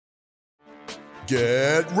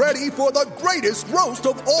Get ready for the greatest roast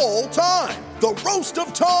of all time, the Roast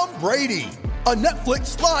of Tom Brady, a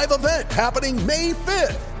Netflix live event happening May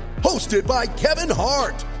 5th. Hosted by Kevin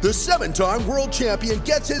Hart, the 7-time world champion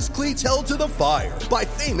gets his cleats held to the fire by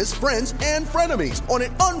famous friends and frenemies on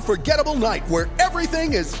an unforgettable night where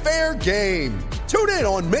everything is fair game. Tune in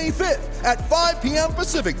on May 5th at 5 p.m.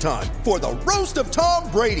 Pacific time for the Roast of Tom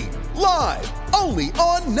Brady, live only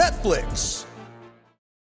on Netflix.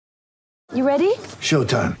 You ready?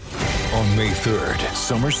 Showtime. On May 3rd,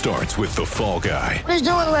 summer starts with The Fall Guy. Let's do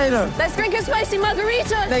it later. Let's drink a spicy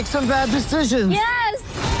margarita. Make some bad decisions. Yes!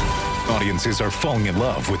 Audiences are falling in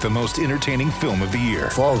love with the most entertaining film of the year.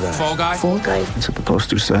 Fall Guy. Fall Guy? Fall guy. That's what the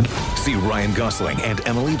poster said. See Ryan Gosling and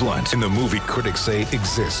Emily Blunt in the movie critics say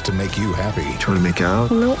exists to make you happy. Trying to make it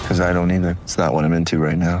out? Nope. Because I don't either. It's not what I'm into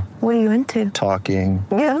right now. What are you into? Talking.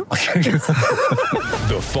 Yeah.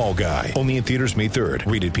 The Fall Guy. Only in theaters May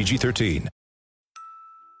 3rd. Rated PG-13.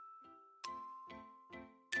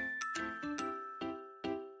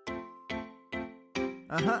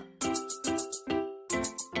 Uh-huh.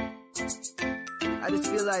 I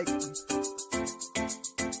just feel like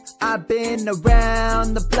I've been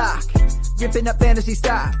around the block, ripping up fantasy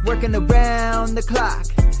stock, working around the clock.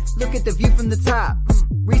 Look at the view from the top.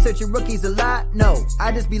 Researching rookies a lot? No,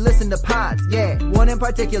 I just be listening to pods, yeah. One in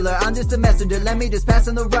particular, I'm just a messenger, let me just pass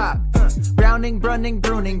on the rock. Browning, brunning,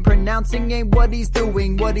 pruning, pronouncing ain't what he's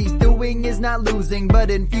doing. What he's doing is not losing,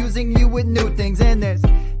 but infusing you with new things. And there's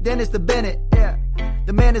Dennis the Bennett, yeah.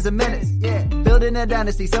 The man is a menace, yeah. Building a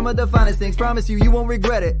dynasty, some of the finest things. Promise you, you won't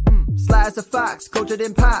regret it. Sly as a fox, cultured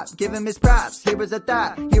in pop. Give him his props. Here is a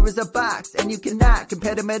thought, here is a box. And you cannot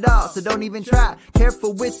compare them at all, so don't even try.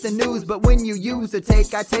 Careful with the news, but when you use a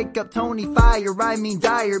take, I take up Tony Fire. I mean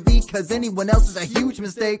Dyer, because anyone else is a huge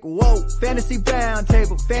mistake. Whoa. Fantasy round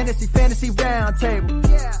table, fantasy round table.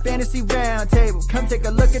 Yeah. Fantasy round table, come take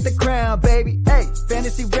a look at the crown, baby. Hey,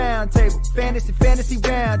 fantasy round table, fantasy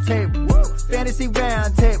round table. Woo. Fantasy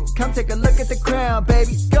round table, come take a look at the crown,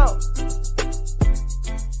 baby. Go.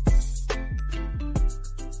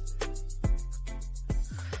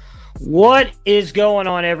 What is going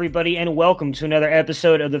on, everybody, and welcome to another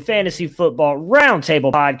episode of the Fantasy Football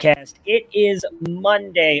Roundtable Podcast. It is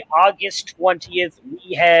Monday, August 20th.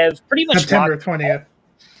 We have pretty much September 20th.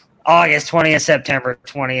 August 20th, September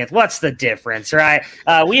 20th. What's the difference, right?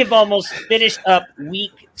 We have almost finished up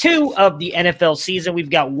week 2 of the NFL season. We've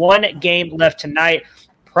got one game left tonight.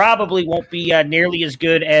 Probably won't be nearly as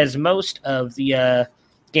good as most of the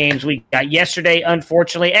games we got yesterday,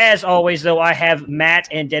 unfortunately. As always, though, I have Matt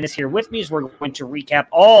and Dennis here with me as we're going to recap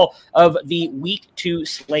all of the week 2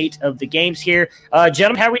 slate of the games here.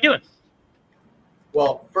 Gentlemen, how are we doing?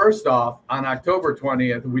 Well, first off, on October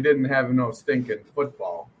 20th, we didn't have no stinking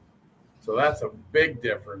football. So that's a big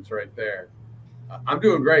difference right there. I'm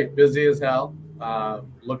doing great, busy as hell.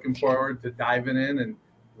 Looking forward to diving in and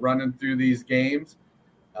running through these games.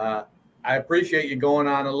 I appreciate you going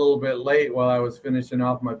on a little bit late while I was finishing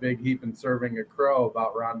off my big heap and serving a crow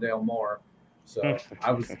about Rondale Moore. So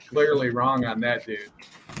I was clearly wrong on that, dude.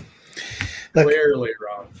 Look, clearly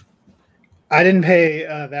wrong. I didn't pay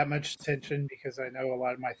that much attention because I know a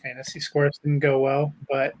lot of my fantasy scores didn't go well.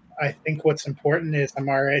 But I think what's important is I'm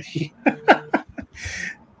already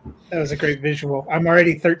that was a great visual. I'm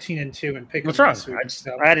already 13-2 and picking. What's wrong?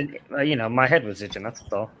 I didn't, my head was itching. That's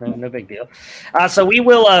all. No big deal. So we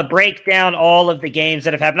will break down all of the games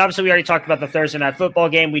that have happened. Obviously, we already talked about the Thursday night football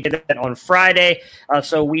game. We did that on Friday.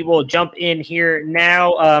 So we will jump in here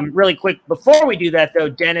now. Really quick, before we do that, though,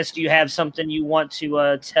 Dennis, do you have something you want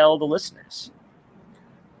to tell the listeners?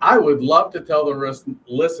 I would love to tell the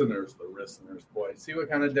listeners, boy. See what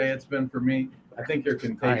kind of day it's been for me? I think you're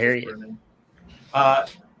contagious. I hear you.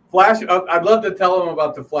 I'd love to tell them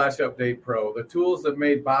about the Flash Update Pro, the tools that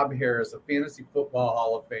made Bob Harris a fantasy football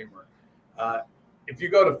Hall of Famer. If you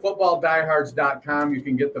go to footballdiehards.com, you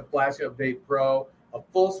can get the Flash Update Pro, a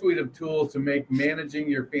full suite of tools to make managing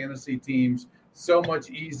your fantasy teams so much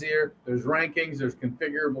easier. There's rankings, there's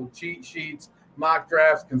configurable cheat sheets, mock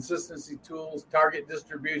drafts, consistency tools, target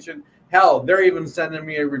distribution. Hell, they're even sending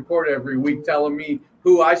me a report every week telling me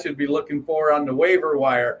who I should be looking for on the waiver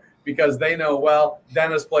wire, because they know, well,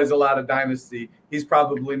 Dennis plays a lot of Dynasty. He's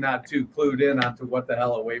probably not too clued in onto what the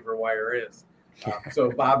hell a waiver wire is.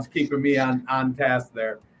 So Bob's keeping me on task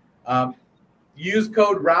there. Use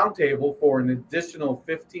code Roundtable for an additional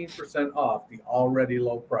 15% off the already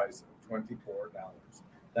low price of $24.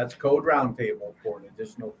 That's code Roundtable for an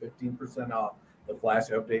additional 15% off the Flash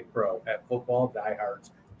Update Pro at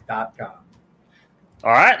footballdiehards.com.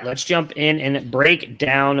 All right, let's jump in and break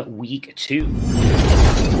down week 2.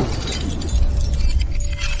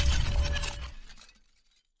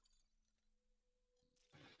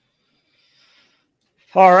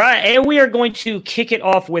 All right, and we are going to kick it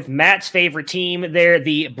off with Matt's favorite team there,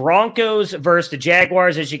 the Broncos versus the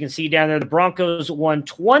Jaguars. As you can see down there, the Broncos won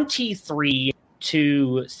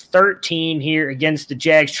 23-13 here against the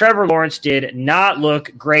Jags. Trevor Lawrence did not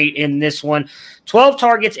look great in this one. 12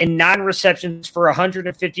 targets and 9 receptions for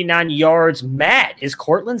 159 yards. Matt, is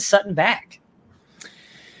Courtland Sutton back?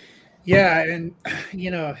 Yeah, and,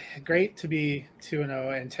 great to be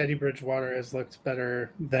 2-0, and Teddy Bridgewater has looked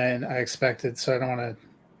better than I expected, so I don't want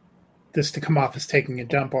this to come off as taking a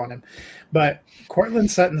dump on him. But Courtland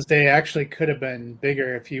Sutton's day actually could have been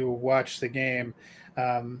bigger if you watched the game.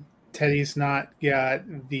 Teddy's not got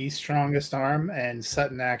the strongest arm, and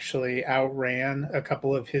Sutton actually outran a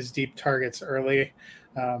couple of his deep targets early.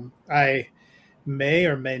 I may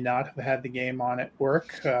or may not have had the game on at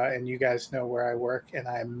work, and you guys know where I work, and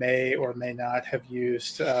I may or may not have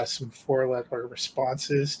used some 4-letter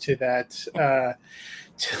responses to that,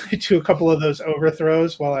 to a couple of those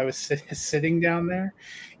overthrows while I was sitting down there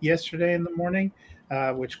yesterday in the morning,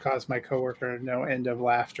 which caused my coworker no end of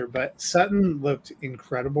laughter. But Sutton looked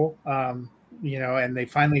incredible. And they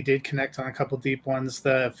finally did connect on a couple deep ones.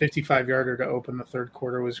 The 55-yarder to open the third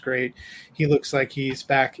quarter was great. He looks like he's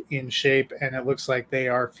back in shape, and it looks like they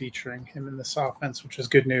are featuring him in this offense, which is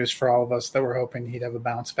good news for all of us that were hoping he'd have a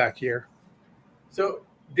bounce-back year. So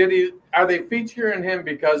are they featuring him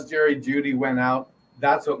because Jerry Jeudy went out?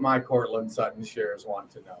 That's what my Courtland Sutton shares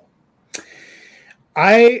want to know.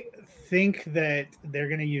 I think that they're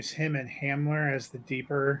going to use him and Hamler as the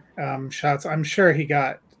deeper shots. I'm sure he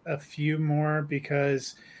got a few more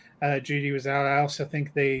because Jeudy was out. I also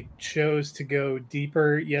think they chose to go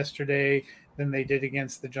deeper yesterday than they did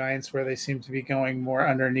against the Giants, where they seem to be going more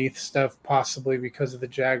underneath stuff, possibly because of the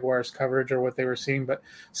Jaguars coverage or what they were seeing. But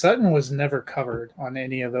Sutton was never covered on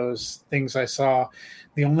any of those things I saw.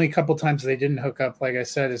 The only couple times they didn't hook up, like I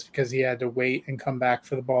said, is because he had to wait and come back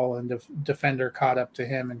for the ball, and the defender caught up to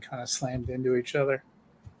him and kind of slammed into each other.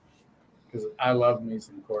 Because I love me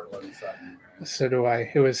some Courtland Sutton. So do I.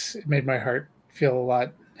 It made my heart feel a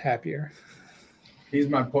lot happier. He's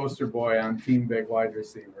my poster boy on Team Big Wide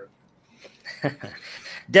Receiver.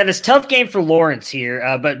 Dennis, tough game for Lawrence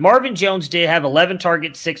here, but Marvin Jones did have 11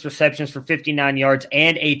 targets, 6 receptions for 59 yards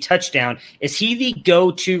and a touchdown. Is he the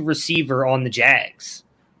go-to receiver on the Jags?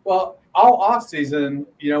 Well, all offseason,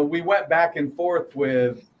 we went back and forth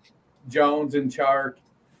with Jones and Chark,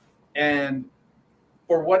 and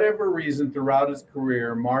for whatever reason throughout his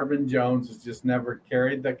career, Marvin Jones has just never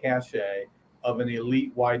carried the cachet of an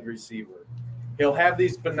elite wide receiver. He'll have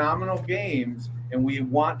these phenomenal games, and we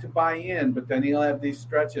want to buy in, but then he'll have these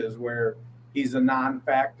stretches where he's a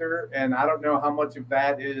non-factor, and I don't know how much of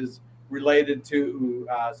that is related to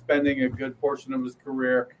spending a good portion of his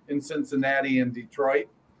career in Cincinnati and Detroit.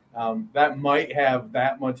 That might have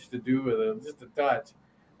that much to do with it, just a touch.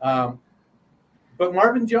 But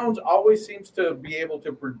Marvin Jones always seems to be able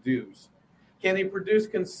to produce. Can he produce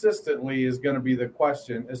consistently is going to be the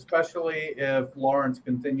question, especially if Lawrence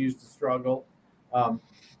continues to struggle.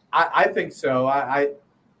 I think so. I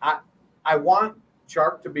want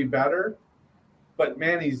Chark to be better, but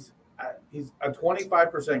man, he's a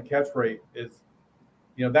 25% catch rate is,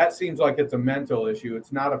 that seems like it's a mental issue.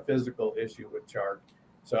 It's not a physical issue with Chark.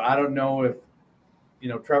 So I don't know if,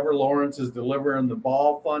 Trevor Lawrence is delivering the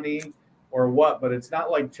ball funny or what, but it's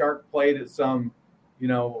not like Chark played at some,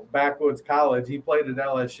 backwoods college. He played at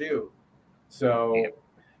LSU. So,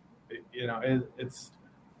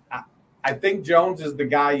 I think Jones is the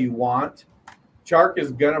guy you want. Chark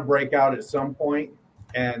is going to break out at some point,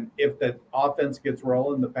 and if the offense gets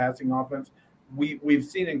rolling, the passing offense, we've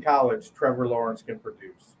seen in college Trevor Lawrence can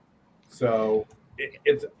produce. So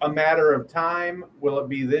it's a matter of time. Will it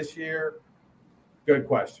be this year? Good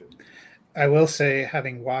question. I will say,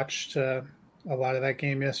 having watched a lot of that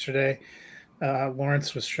game yesterday,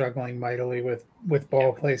 Lawrence was struggling mightily with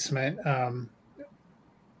ball placement. I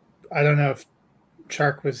don't know if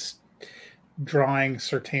Chark was drawing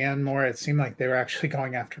Surtain more. It seemed like they were actually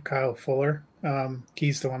going after Kyle Fuller.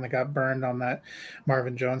 He's the one that got burned on that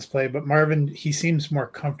Marvin Jones play. But he seems more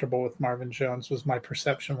comfortable with Marvin Jones, was my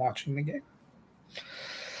perception watching the game.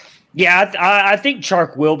 Yeah, I think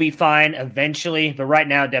Chark will be fine eventually, but right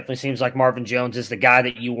now it definitely seems like Marvin Jones is the guy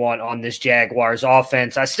that you want on this Jaguars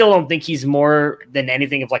offense. I still don't think he's more than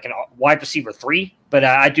anything of like a wide receiver 3, but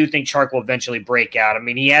I do think Chark will eventually break out. I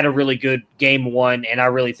mean, he had a really good game 1, and I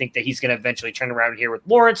really think that he's going to eventually turn around here with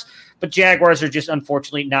Lawrence, but Jaguars are just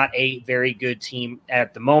unfortunately not a very good team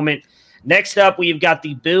at the moment. Next up, we've got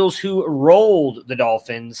the Bills who rolled the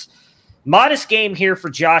Dolphins. Modest game here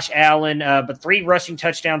for Josh Allen, but 3 rushing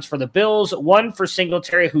touchdowns for the Bills, 1 for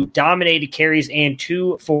Singletary, who dominated carries, and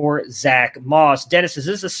 2 for Zach Moss. Dennis, is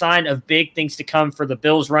this a sign of big things to come for the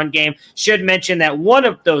Bills' run game? Should mention that one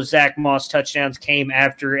of those Zach Moss touchdowns came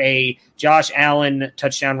after a Josh Allen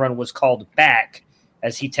touchdown run was called back,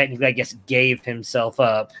 as he technically, I guess, gave himself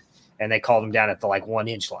up, and they called him down at the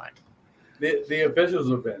 1-inch line. The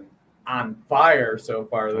officials have been on fire so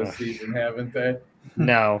far this season, haven't they?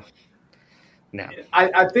 No.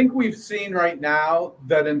 I think we've seen right now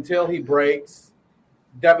that until he breaks,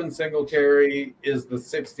 Devin Singletary is the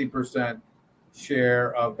 60%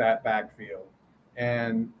 share of that backfield.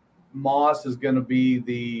 And Moss is going to be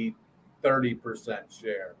the 30%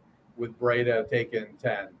 share, with Breida taking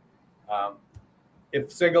 10. If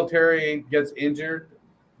Singletary gets injured,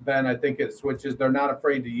 then I think it switches. They're not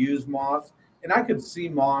afraid to use Moss. And I could see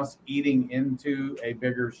Moss eating into a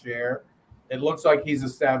bigger share. It looks like he's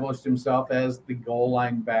established himself as the goal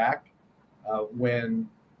line back when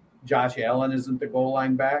Josh Allen isn't the goal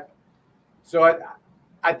line back. So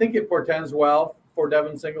I think it portends well for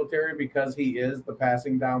Devin Singletary because he is the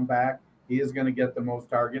passing down back. He is going to get the most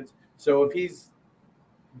targets. So if he's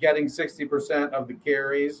getting 60% of the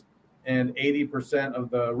carries and 80% of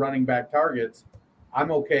the running back targets,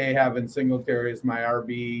 I'm okay having Singletary as my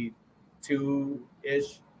RB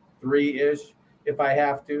 2-ish, 3-ish if I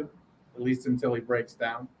have to, at least until he breaks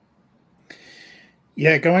down.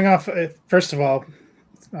 Yeah, going off, first of all,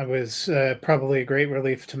 I was probably a great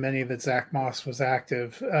relief to many that Zach Moss was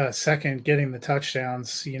active. Second, getting the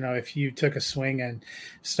touchdowns. If you took a swing and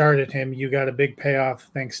started him, you got a big payoff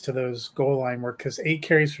thanks to those goal line work, because 8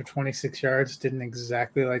 carries for 26 yards didn't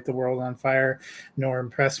exactly light the world on fire nor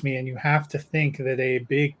impress me. And you have to think that a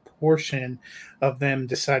big portion of them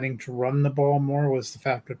deciding to run the ball more was the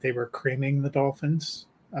fact that they were creaming the Dolphins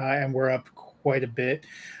and were up quite a bit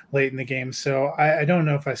late in the game. So I don't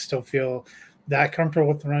know if I still feel that comfortable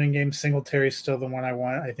with the running game. Singletary's still the one I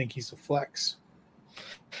want. I think he's a flex.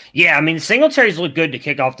 Yeah, I mean, Singletary's looked good to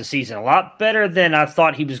kick off the season. A lot better than I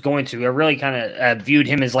thought he was going to. I really kind of viewed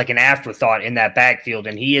him as an afterthought in that backfield,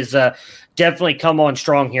 and he has definitely come on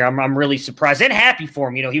strong here. I'm really surprised and happy for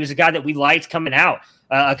him. He was a guy that we liked coming out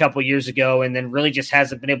a couple of years ago, and then really just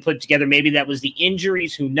hasn't been able to put it together. Maybe that was the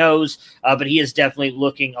injuries, who knows, but he is definitely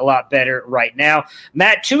looking a lot better right now.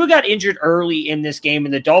 Matt, Tua got injured early in this game,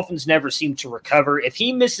 and the Dolphins never seem to recover. If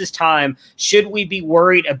he misses time, should we be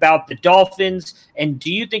worried about the Dolphins? And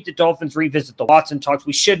do you think the Dolphins revisit the Watson talks?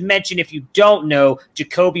 We should mention, if you don't know,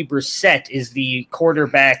 Jacoby Brissett is the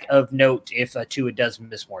quarterback of note if Tua does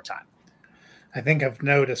miss more time. I think of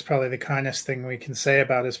note is probably the kindest thing we can say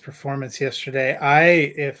about his performance yesterday.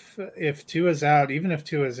 If Tua's out, even if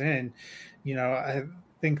Tua's in, I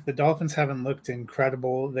think the Dolphins haven't looked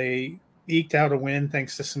incredible. They eked out a win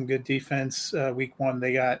thanks to some good defense. Week 1,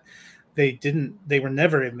 they were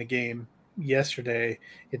never in the game yesterday.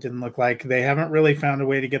 It didn't look like. They haven't really found a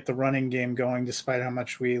way to get the running game going, despite how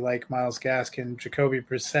much we like Myles Gaskin. Jacoby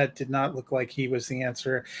Brissett did not look like he was the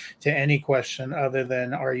answer to any question other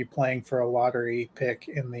than, are you playing for a lottery pick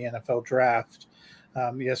in the NFL draft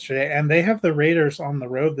yesterday? And they have the Raiders on the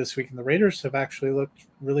road this week, and the Raiders have actually looked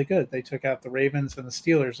really good. They took out the Ravens and the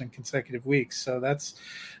Steelers in consecutive weeks, so that's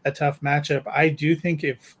a tough matchup. I do think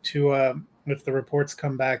if the reports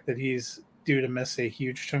come back that he's due to miss a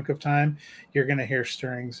huge chunk of time, you're going to hear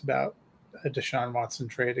stirrings about a Deshaun Watson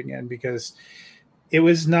trade again, because it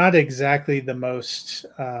was not exactly the most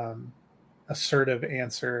assertive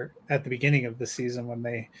answer at the beginning of the season when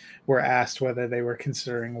they were asked whether they were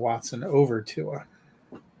considering Watson over Tua.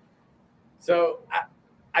 So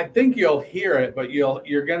I think you'll hear it, but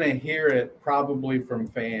you're going to hear it probably from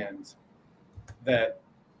fans that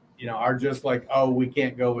are just like, oh, we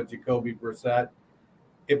can't go with Jacoby Brissett.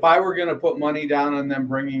 If I were going to put money down on them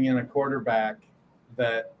bringing in a quarterback,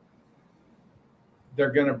 that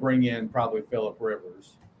they're going to bring in probably Phillip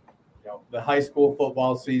Rivers. The high school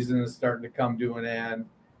football season is starting to come to an end.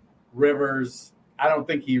 Rivers, I don't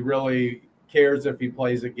think he really cares if he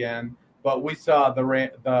plays again, but we saw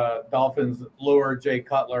the Dolphins lure Jay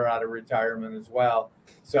Cutler out of retirement as well.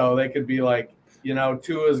 So they could be like,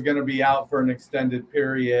 Tua is going to be out for an extended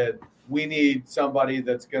period. We need somebody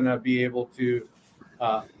that's going to be able to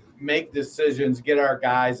make decisions, get our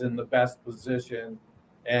guys in the best position.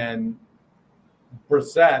 And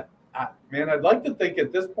Brissett, I'd like to think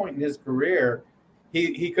at this point in his career,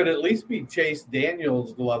 he could at least be Chase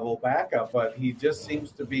Daniels level backup, but he just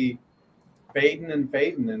seems to be fading,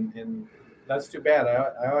 and that's too bad.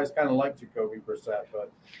 I always kind of liked Jacoby Brissett,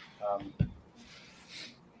 but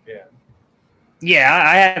yeah. Yeah,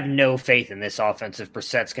 I have no faith in this offense if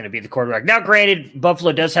Brissett's going to be the quarterback. Now, granted,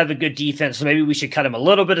 Buffalo does have a good defense, so maybe we should cut him a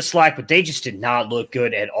little bit of slack, but they just did not look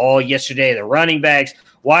good at all yesterday. The running backs,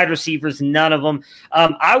 wide receivers, none of them.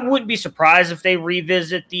 I wouldn't be surprised if they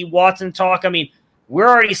revisit the Watson talk. I mean, we're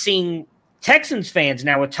already seeing Texans fans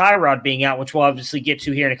now with Tyrod being out, which we'll obviously get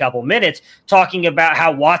to here in a couple of minutes, talking about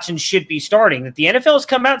how Watson should be starting, that the NFL has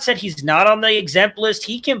come out and said he's not on the exempt list.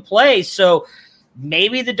 He can play, so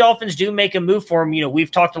maybe the Dolphins do make a move for him. You know,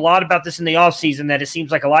 we've talked a lot about this in the offseason, that it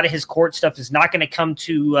seems like a lot of his court stuff is not going to come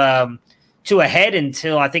to a head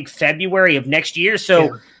until, I think, February of next year.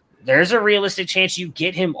 So there's a realistic chance you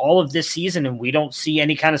get him all of this season, and we don't see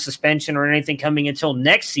any kind of suspension or anything coming until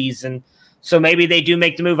next season. So maybe they do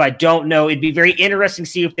make the move. I don't know. It'd be very interesting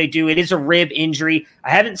to see if they do. It is a rib injury. I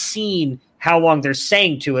haven't seen how long they're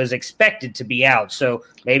saying Tua is expected to be out, so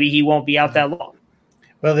maybe he won't be out that long.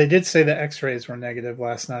 Well, they did say the x-rays were negative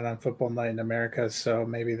last night on Football Night in America, so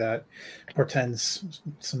maybe that portends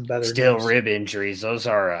some better Still news. Rib injuries. Those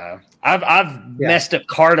are I've messed up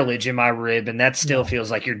cartilage in my rib, and that still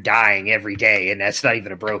feels like you're dying every day, and that's not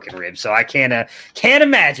even a broken rib. So I can't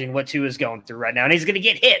imagine what Tua is going through right now, and he's going to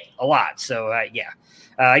get hit a lot. So,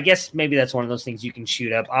 I guess maybe that's one of those things you can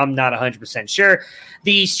shoot up. I'm not 100% sure.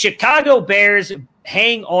 The Chicago Bears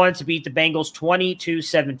hang on to beat the Bengals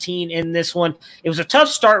 20-17 in this one. It was a tough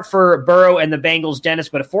start for Burrow and the Bengals, Dennis,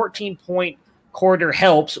 but a 14-point quarter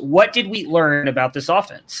helps. What did we learn about this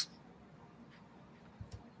offense?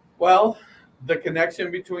 Well, the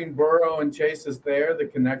connection between Burrow and Chase is there. The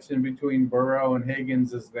connection between Burrow and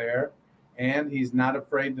Higgins is there. And he's not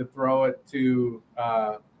afraid to throw it to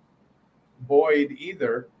Boyd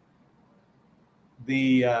either.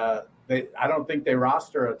 I don't think they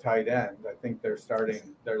roster a tight end. I think they're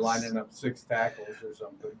lining up 6 tackles or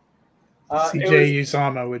something. CJ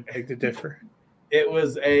Uzomah would beg to differ. It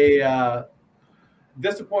was a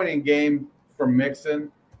disappointing game for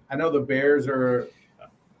Mixon. I know the Bears are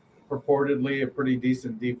purportedly a pretty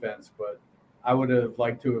decent defense, but I would have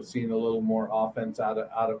liked to have seen a little more offense out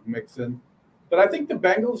of Mixon. But I think the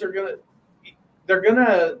Bengals are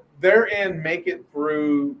make it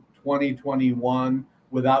through 2021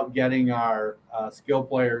 without getting our skill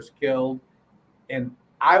players killed. And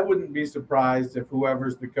I wouldn't be surprised if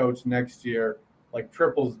whoever's the coach next year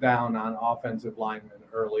triples down on offensive linemen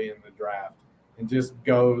early in the draft and just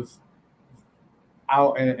goes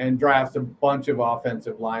out and drafts a bunch of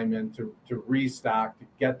offensive linemen to restock, to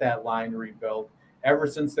get that line rebuilt. Ever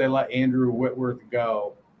since they let Andrew Whitworth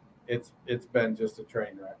go, it's been just a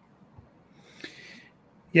train wreck.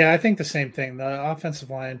 Yeah, I think the same thing. The offensive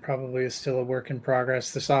line probably is still a work in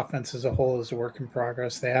progress. This offense as a whole is a work in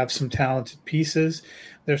progress. They have some talented pieces.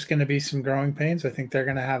 There's going to be some growing pains. I think they're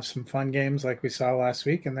going to have some fun games like we saw last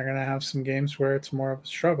week, and they're going to have some games where it's more of a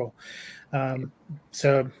struggle.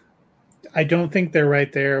 So I don't think they're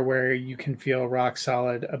right there where you can feel rock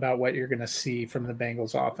solid about what you're going to see from the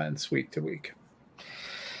Bengals offense week to week.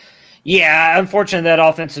 Yeah, unfortunately, that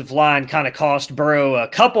offensive line kind of cost Burrow a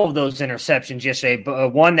couple of those interceptions yesterday.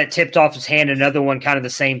 One that tipped off his hand, another one kind of the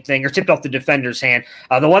same thing, or tipped off the defender's hand.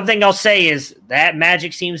 The one thing I'll say is that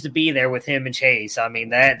magic seems to be there with him and Chase. I mean,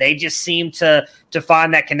 that they just seem to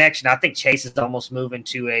find that connection. I think Chase is almost moving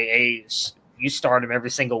to a you start him every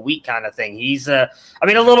single week kind of thing. He's, a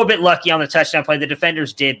little bit lucky on the touchdown play. The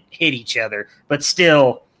defenders did hit each other, but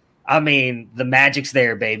still, I mean, the magic's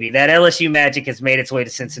there, baby. That LSU magic has made its way to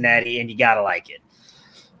Cincinnati, and you got to like it.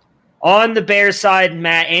 On the Bears side,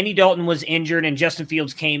 Matt, Andy Dalton was injured, and Justin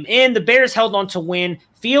Fields came in. The Bears held on to win.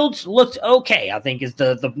 Fields looked okay, I think is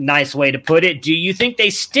the nice way to put it. Do you think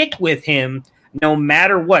they stick with him no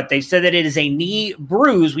matter what? They said that it is a knee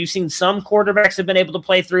bruise. We've seen some quarterbacks have been able to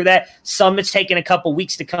play through that. Some it's taken a couple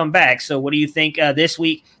weeks to come back. So what do you think this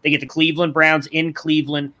week? They get the Cleveland Browns in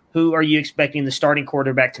Cleveland. Who are you expecting the starting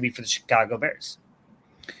quarterback to be for the Chicago Bears?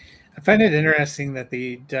 I find it interesting that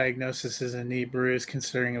the diagnosis is a knee bruise,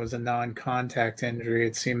 considering it was a non-contact injury.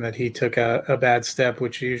 It seemed that he took a bad step,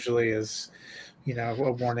 which usually is, a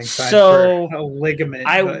warning sign for a ligament.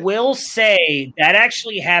 Will say that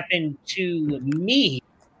actually happened to me,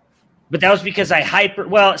 but that was because I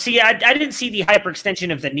didn't see the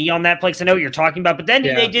hyperextension of the knee on that play. 'Cause I know what you're talking about, but then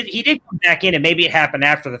he did come back in, and maybe it happened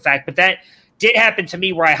after the fact, but that did happen to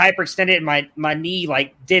me where I hyperextended and my knee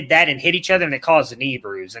did that and hit each other, and it caused a knee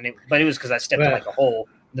bruise. But it was because I stepped in a hole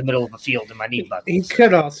in the middle of a field and my knee buckled. He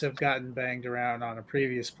could also have gotten banged around on a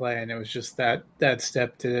previous play, and it was just that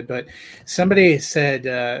step did it. But somebody said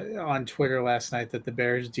on Twitter last night that the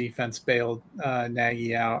Bears defense bailed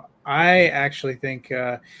Nagy out. I actually think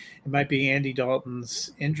it might be Andy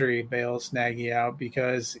Dalton's injury bails Nagy out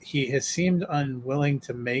because he has seemed unwilling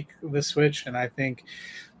to make the switch, and I think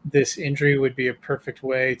this injury would be a perfect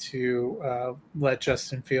way to let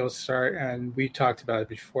Justin Fields start. And we talked about it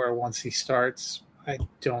before. Once he starts, I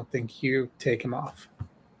don't think you take him off.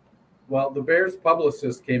 Well, the Bears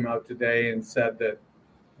publicist came out today and said that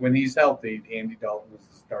when he's healthy, Andy Dalton is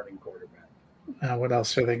the starting quarterback. What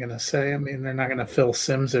else are they going to say? I mean, they're not going to Phil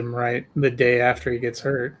Simms him right the day after he gets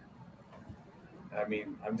hurt. I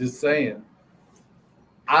mean, I'm just saying.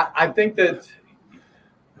 I think that,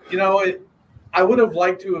 I would have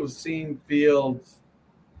liked to have seen Fields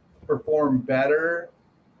perform better.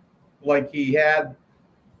 Like he had,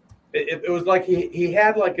 it was like he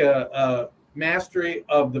had like a mastery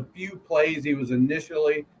of the few plays he was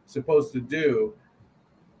initially supposed to do.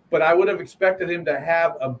 But I would have expected him to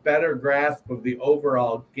have a better grasp of the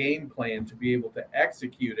overall game plan to be able to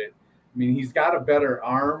execute it. I mean, he's got a better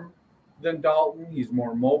arm than Dalton. He's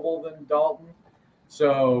more mobile than Dalton.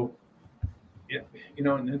 So,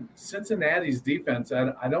 in Cincinnati's defense,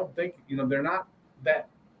 I don't think, they're not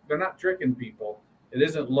tricking people. It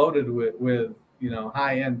isn't loaded with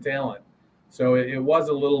high-end talent. So it was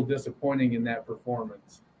a little disappointing in that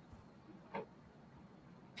performance.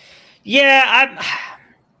 Yeah,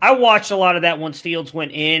 I watched a lot of that once Fields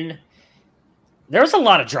went in. There was a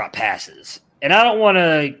lot of drop passes. And I don't want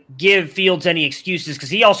to give Fields any excuses because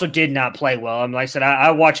he also did not play well. Like I said, I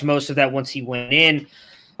watched most of that once he went in.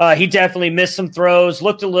 He definitely missed some throws,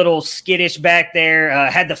 looked a little skittish back there,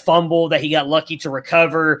 had the fumble that he got lucky to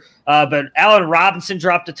recover. But Allen Robinson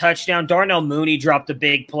dropped a touchdown. Darnell Mooney dropped a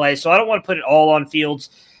big play. So I don't want to put it all on Fields.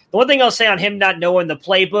 The one thing I'll say on him not knowing the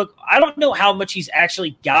playbook, I don't know how much he's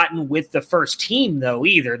actually gotten with the first team, though,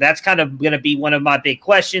 either. That's kind of going to be one of my big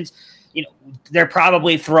questions. They're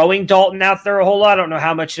probably throwing Dalton out there a whole lot. I don't know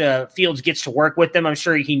how much Fields gets to work with them. I'm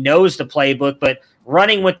sure he knows the playbook, but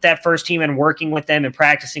running with that first team and working with them and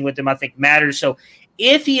practicing with them, I think matters. So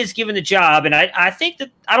if he is given the job, and I think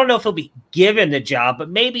that I don't know if he'll be given the job, but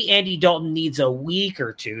maybe Andy Dalton needs a week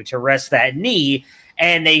or two to rest that knee,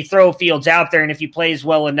 and they throw Fields out there, and if he plays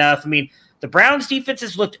well enough, I mean, the Browns'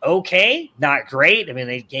 defenses looked okay, not great. I mean,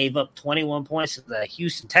 they gave up 21 points to the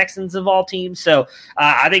Houston Texans of all teams. So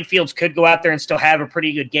I think Fields could go out there and still have a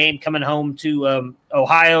pretty good game coming home to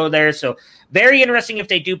Ohio there. So very interesting if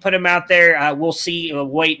they do put him out there. We'll see. We'll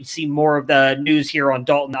wait and see more of the news here on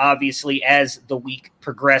Dalton, obviously, as the week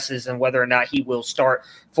progresses and whether or not he will start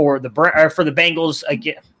for the Bengals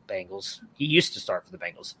again. Bengals. He used to start for the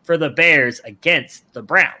Bengals. For the Bears against the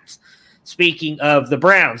Browns. Speaking of the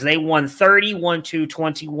Browns, they won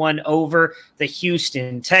 31-21 over the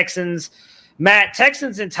Houston Texans. Matt,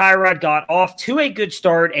 Texans and Tyrod got off to a good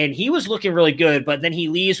start, and he was looking really good, but then he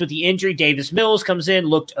leaves with the injury. Davis Mills comes in,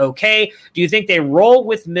 looked okay. Do you think they roll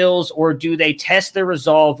with Mills, or do they test their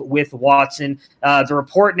resolve with Watson? The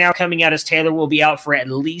report now coming out is Taylor will be out for at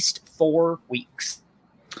least 4 weeks.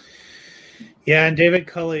 Yeah, and David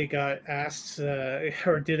Culley got asked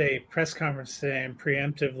or did a press conference today, and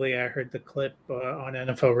preemptively I heard the clip on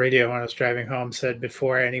NFL radio when I was driving home, said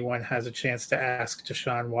before anyone has a chance to ask,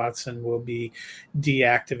 Deshaun Watson will be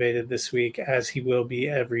deactivated this week, as he will be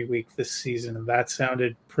every week this season. And that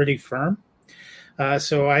sounded pretty firm.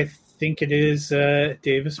 So I think it is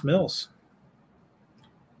Davis Mills.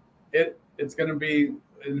 It's going to be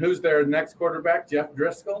 – and who's their next quarterback, Jeff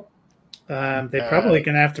Driscoll? They're probably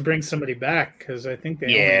going to have to bring somebody back because I think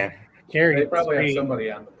they probably have somebody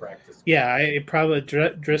on the practice. Yeah,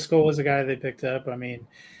 Driscoll was the guy they picked up. I mean,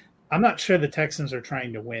 I'm not sure the Texans are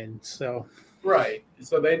trying to win. So right,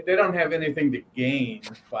 so they don't have anything to gain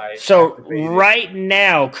by. So right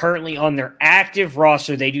now, currently on their active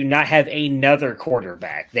roster, they do not have another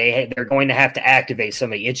quarterback. They're going to have to activate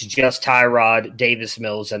somebody. It's just Tyrod, Davis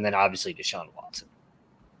Mills, and then obviously Deshaun Watson.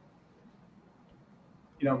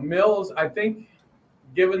 Mills, I think,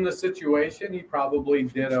 given the situation, he probably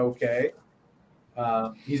did okay.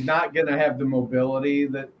 He's not going to have the mobility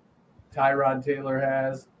that Tyrod Taylor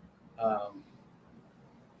has.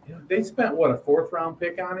 They spent, a 4th-round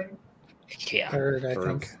pick on him? Yeah. 3rd, I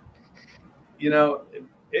think.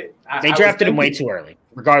 They drafted him way too early,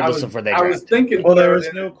 regardless of where they drafted. I was thinking there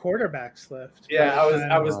was no quarterbacks left. Yeah,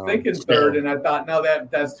 I was thinking 3rd, and I thought, no,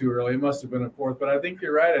 that's too early. It must have been a 4th. But I think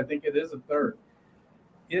you're right. I think it is a 3rd.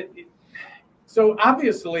 So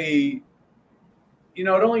obviously, it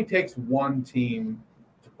only takes one team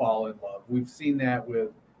to fall in love. We've seen that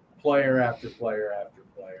with player after player after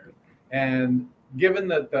player. And given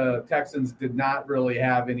that the Texans did not really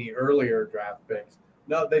have any earlier draft picks,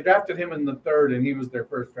 no, they drafted him in the 3rd, and he was their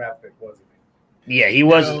first draft pick, wasn't Yeah, he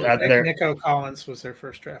was there. Nico Collins was their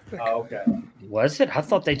first draft pick. Oh, okay. Was it? I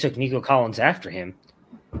thought they took Nico Collins after him.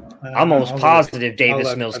 I'm almost positive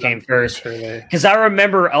Davis Mills came first because I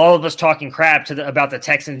remember all of us talking crap about the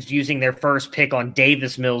Texans using their first pick on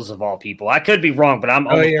Davis Mills of all people. I could be wrong, but I'm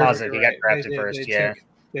almost positive he got drafted first. Took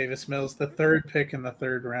Davis Mills, the third pick in the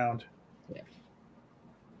third round. Yeah.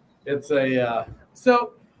 It's a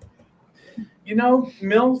so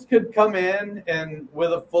Mills could come in and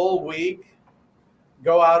with a full week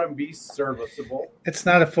go out and be serviceable. It's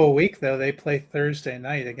not a full week though. They play Thursday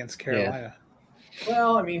night against Carolina. Yeah.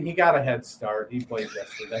 Well, I mean, he got a head start. He played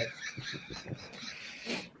yesterday.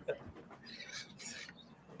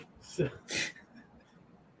 So,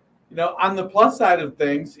 on the plus side of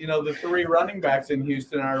things, the three running backs in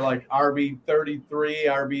Houston are like RB 33,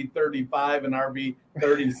 RB 35, and RB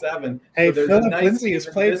 37. Hey, so Philip Lindsay has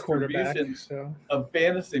played quarterback of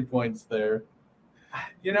fantasy points there.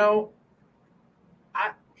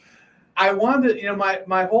 I wanted,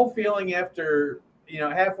 my whole feeling after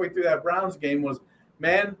halfway through that Browns game was,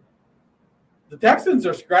 man, the Texans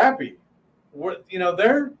are scrappy.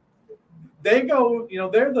 They're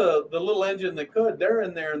the little engine that could. They're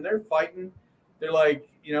in there and they're fighting. They're like,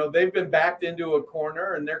 they've been backed into a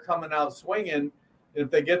corner and they're coming out swinging. If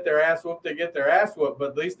they get their ass whooped, they get their ass whooped,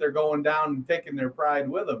 but at least they're going down and taking their pride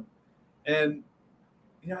with them. And,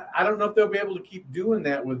 I don't know if they'll be able to keep doing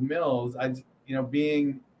that with Mills,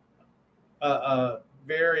 being a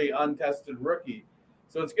very untested rookie.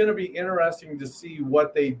 So it's going to be interesting to see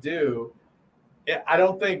what they do. I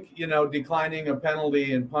don't think, declining a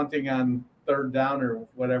penalty and punting on third down or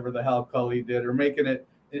whatever the hell Cully did, or make it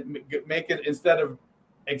instead of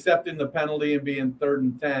accepting the penalty and being 3rd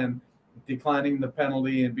and 10, declining the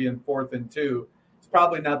penalty and being 4th and 2. It's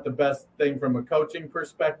probably not the best thing from a coaching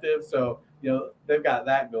perspective. So, they've got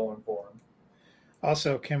that going for them.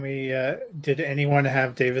 Also, did anyone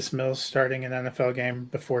have Davis Mills starting an NFL game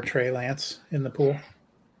before Trey Lance in the pool?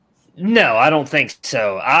 No, I don't think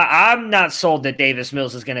so. I'm not sold that Davis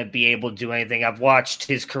Mills is going to be able to do anything. I've watched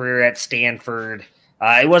his career at Stanford.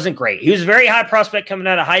 It wasn't great. He was a very high prospect coming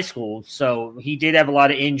out of high school, so he did have a lot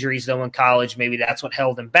of injuries, though, in college. Maybe that's what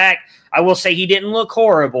held him back. I will say he didn't look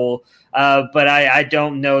horrible, but I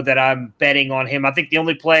don't know that I'm betting on him. I think the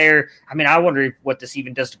only player – I wonder what this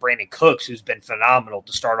even does to Brandon Cooks, who's been phenomenal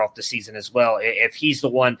to start off the season as well, if he's the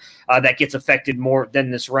one that gets affected more than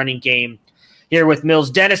this running game here with Mills.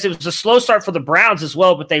 Dennis, it was a slow start for the Browns as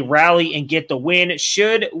well, but they rally and get the win.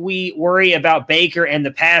 Should we worry about Baker and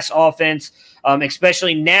the pass offense,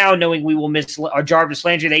 especially now knowing we will miss Jarvis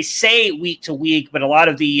Landry? They say week to week, but a lot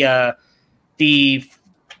of the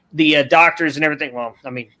doctors and everything,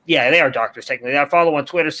 they are doctors technically. I follow on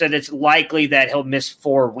Twitter said it's likely that he'll miss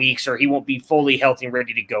 4 weeks or he won't be fully healthy and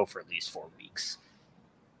ready to go for at least 4 weeks.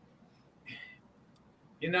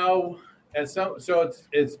 So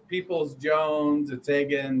it's Peoples-Jones, it's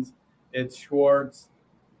Higgins, it's Schwartz,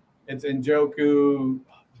 it's Njoku,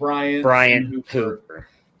 Bryant Hooper.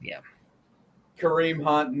 Yeah. Kareem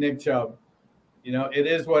Hunt, Nick Chubb. It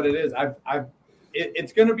is what it is.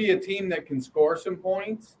 It's going to be a team that can score some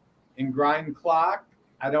points and grind clock.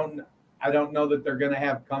 I don't know that they're going to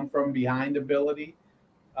have come from behind ability.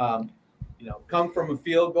 Come from a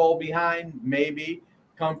field goal behind, maybe.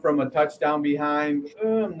 Come from a touchdown behind.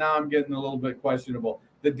 Now I'm getting a little bit questionable.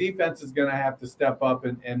 The defense is going to have to step up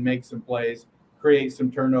and make some plays, create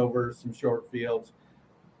some turnovers, some short fields.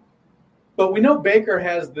 But we know Baker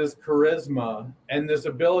has this charisma and this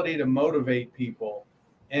ability to motivate people.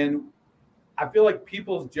 And I feel like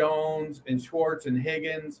Peoples-Jones and Schwartz and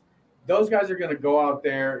Higgins, those guys are going to go out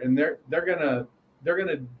there and they're going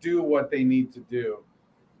to do what they need to do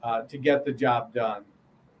to get the job done.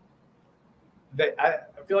 I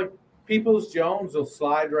feel like Peoples-Jones will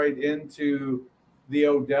slide right into the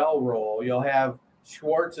Odell role. You'll have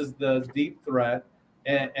Schwartz as the deep threat,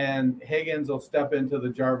 and Higgins will step into the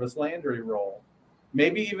Jarvis Landry role.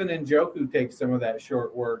 Maybe even Njoku takes some of that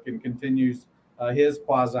short work and continues his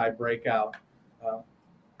quasi-breakout.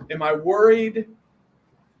 Am I worried?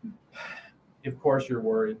 Of course you're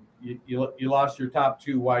worried. You lost your top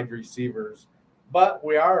 2 wide receivers. But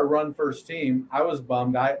we are a run-first team. I was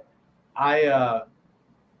bummed. I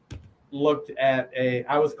looked at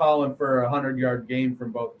I was calling for a 100-yard game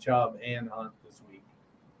from both Chubb and Hunt this week.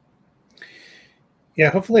 Yeah,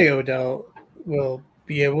 hopefully Odell will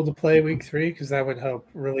be able to play week 3 because that would help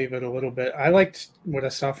relieve it a little bit. I liked what I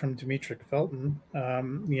saw from Demetric Felton.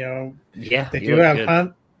 They do have good.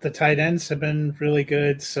 Hunt. The tight ends have been really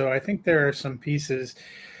good. So I think there are some pieces.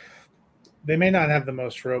 They may not have the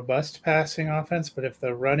most robust passing offense, but if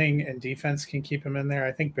the running and defense can keep him in there,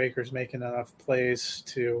 I think Baker's making enough plays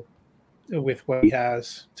to with what he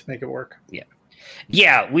has to make it work.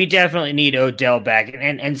 Yeah, we definitely need Odell back.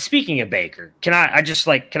 And speaking of Baker, can I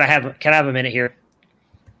have a minute here?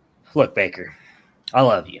 Look, Baker, I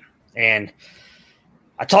love you. And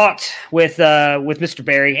I talked with Mr.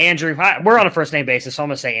 Barry, Andrew. We're on a first name basis, so I'm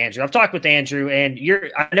gonna say Andrew. I've talked with Andrew, and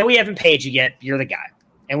I know we haven't paid you yet. You're the guy,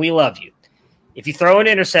 and we love you. If you throw an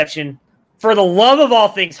interception, for the love of all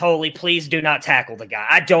things holy, please do not tackle the guy.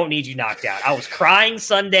 I don't need you knocked out. I was crying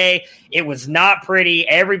Sunday. It was not pretty.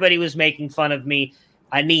 Everybody was making fun of me.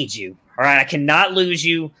 I need you. All right, I cannot lose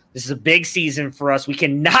you. This is a big season for us. We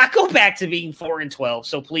cannot go back to being 4-12.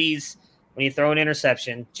 So please, when you throw an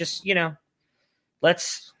interception, just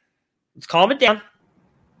let's calm it down.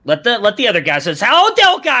 Let the other guys. So it's how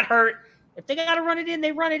Odell got hurt. If they got to run it in,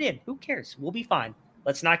 they run it in. Who cares? We'll be fine.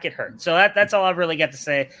 Let's not get hurt. So that's all I've really got to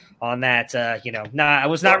say on that. I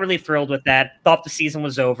was not really thrilled with that. Thought the season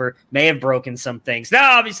was over. May have broken some things.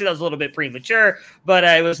 Now, obviously, that was a little bit premature, but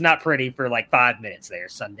it was not pretty for like 5 minutes there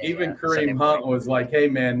Sunday. Even Kareem Hunt was like, "Hey,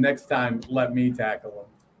 man, next time let me tackle him."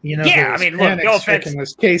 Look, no offense.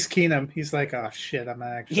 Was Case Keenum. He's like, "Oh shit, I'm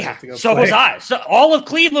actually have to go." So play. was I. So all of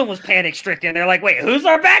Cleveland was panic stricken. They're like, "Wait, who's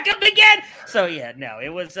our backup again?" So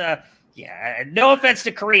it was. No offense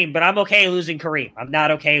to Kareem, but I'm okay losing Kareem. I'm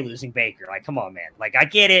not okay losing Baker. Like, come on, man. Like, I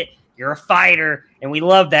get it. You're a fighter, and we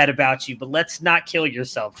love that about you, but let's not kill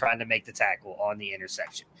yourself trying to make the tackle on the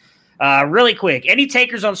interception. Really quick, any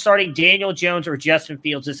takers on starting Daniel Jones or Justin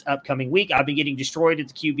Fields this upcoming week? I've been getting destroyed at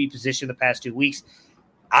the QB position the past 2 weeks.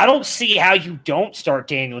 I don't see how you don't start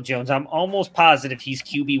Daniel Jones. I'm almost positive he's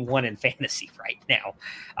QB1 in fantasy right now.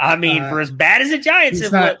 I mean, for as bad as the Giants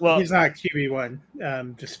he's have not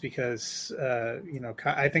QB1 just because,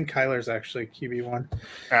 I think Kyler's actually QB1.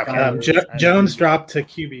 Okay. Jones dropped to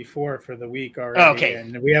QB4 for the week already, okay.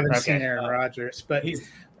 And we haven't seen Aaron Rodgers, but he's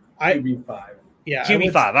QB5. Yeah,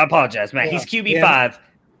 QB5. I apologize, man. He's QB5.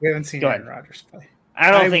 We haven't seen Aaron Rodgers play. I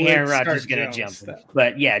don't think Aaron Rodgers is going to jump him.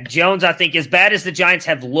 But, Jones, I think, as bad as the Giants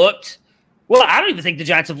have looked, well, I don't even think the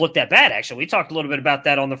Giants have looked that bad, actually. We talked a little bit about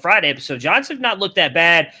that on the Friday episode. Giants have not looked that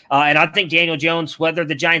bad, and I think Daniel Jones, whether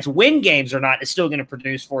the Giants win games or not, is still going to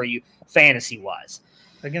produce for you fantasy-wise.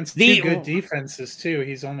 Against two good defenses, too.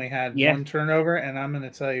 He's only had one turnover, and I'm going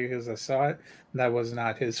to tell you, because I saw it, that was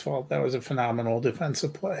not his fault. That was a phenomenal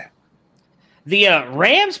defensive play. The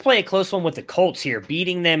Rams play a close one with the Colts here,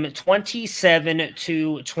 beating them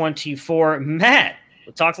 27-24. Matt,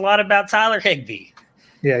 we talked a lot about Tyler Higbee.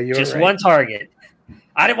 Yeah, you're just right. One target.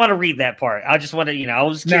 I didn't want to read that part. I just wanted, I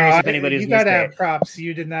was curious if anybody was. You got to have props.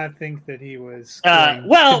 You did not think that he was.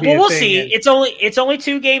 We'll see. It's only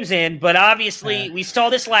 2 games in, but obviously we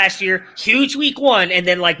saw this last year. Huge week 1, and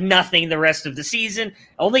then like nothing the rest of the season.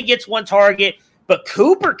 Only gets 1 target, but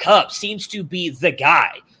Cooper Kupp seems to be the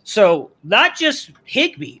guy. So not just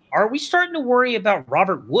Higbee, are we starting to worry about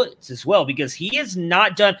Robert Woods as well? Because he has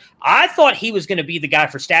not done – I thought he was going to be the guy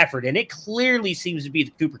for Stafford, and it clearly seems to be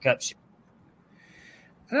the Cooper Kupp show.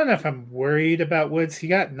 I don't know if I'm worried about Woods. He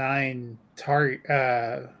got 9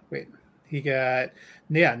 targets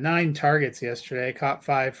yesterday. Caught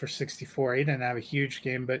 5 for 64. He didn't have a huge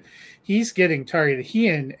game, but he's getting targeted. He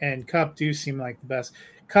and Kupp do seem like the best.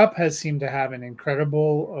 Kupp has seemed to have an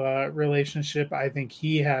incredible relationship. I think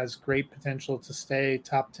he has great potential to stay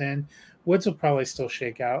top 10. Woods will probably still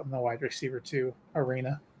shake out in the wide receiver 2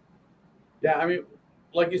 arena. Yeah, I mean,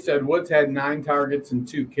 like you said, Woods had 9 targets and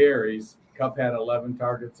 2 carries. Kupp had 11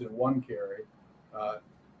 targets and 1 carry.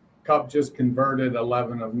 Kupp just converted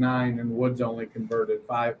 11 of 9, and Woods only converted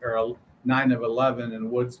 9 of 11, and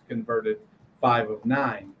Woods converted 5 of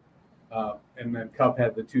 9. And then Kupp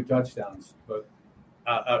had the 2 touchdowns. But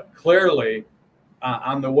clearly,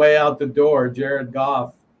 on the way out the door, Jared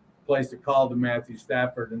Goff placed a call to Matthew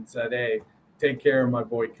Stafford and said, "Hey, take care of my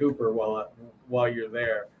boy Cooper while you're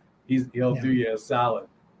there. He'll do you a solid."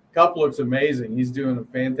 Kupp looks amazing. He's doing a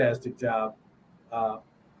fantastic job.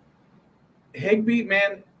 Higbee,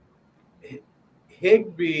 man,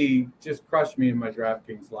 Higbee just crushed me in my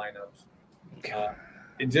DraftKings lineups.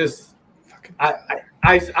 It just, I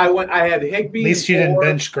had Higbee. At least you didn't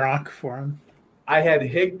bench Gronk for him. I had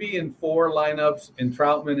Higbee in 4 lineups and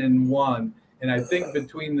Troutman in 1, and I think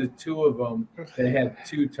between the 2 of them, they had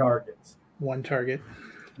 2 targets. 1 target.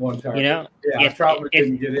 1 target. If Troutman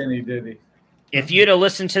didn't get any, did he? If you'd have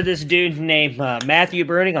listened to this dude named Matthew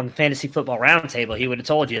Bruning on the Fantasy Football Roundtable, he would have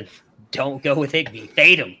told you, don't go with Higbee.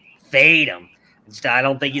 Fade him. I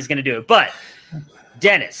don't think he's going to do it. But,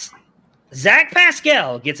 Dennis, Zach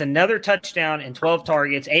Pascal gets another touchdown and 12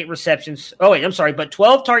 targets, 8 receptions. Oh, wait, I'm sorry, but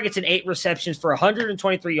 12 targets and 8 receptions for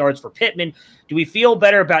 123 yards for Pittman. Do we feel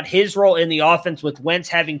better about his role in the offense with Wentz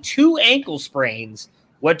having 2 ankle sprains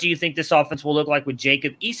What do you think this offense will look like with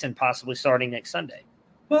Jacob Eason possibly starting next Sunday?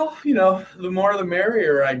 Well, the more the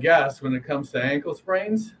merrier, I guess, when it comes to ankle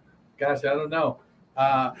sprains. Gosh, I don't know.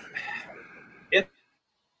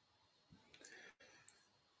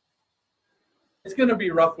 It's going to be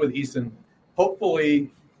rough with Eason.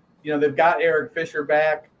 Hopefully, they've got Eric Fisher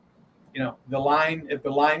back. If the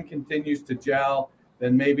line continues to gel,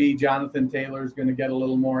 then maybe Jonathan Taylor is going to get a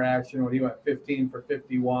little more action when he went 15 for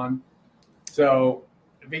 51. So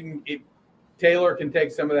if Taylor can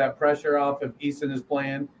take some of that pressure off if Eason is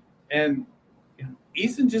playing. And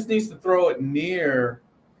Eason just needs to throw it near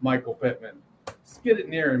Michael Pittman. Just get it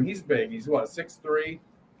near him. He's big. He's 6'3".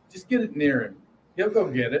 Just get it near him. He'll go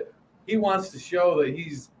get it. He wants to show that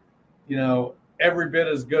he's, every bit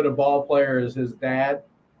as good a ball player as his dad.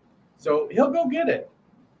 So he'll go get it.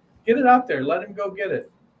 Get it out there. Let him go get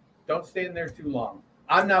it. Don't stand there too long.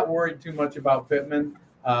 I'm not worried too much about Pittman,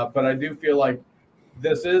 but I do feel like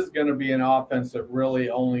this is going to be an offense that really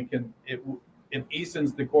only can – if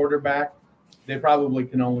Eason's the quarterback, they probably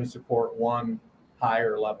can only support one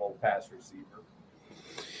higher-level pass receiver.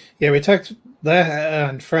 Yeah, we talked that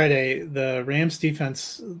on Friday. The Rams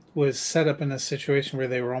defense was set up in a situation where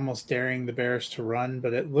they were almost daring the Bears to run,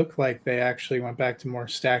 but it looked like they actually went back to more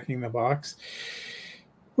stacking the box,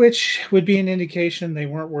 which would be an indication they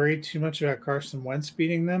weren't worried too much about Carson Wentz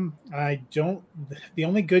beating them. The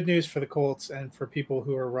only good news for the Colts and for people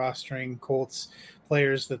who are rostering Colts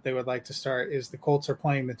players that they would like to start is the Colts are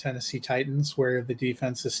playing the Tennessee Titans, where the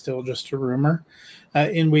defense is still just a rumor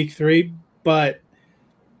in week 3, but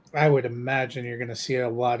I would imagine you're going to see a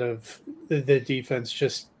lot of the defense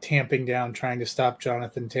just tamping down, trying to stop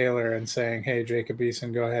Jonathan Taylor and saying, hey, Jacob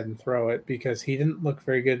Eason, go ahead and throw it, because he didn't look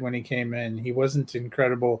very good when he came in. He wasn't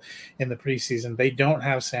incredible in the preseason. They don't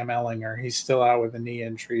have Sam Ehlinger. He's still out with a knee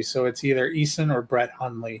injury. So it's either Eason or Brett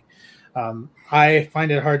Hundley. I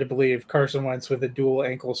find it hard to believe Carson Wentz with a dual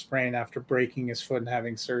ankle sprain after breaking his foot and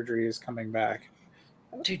having surgery is coming back.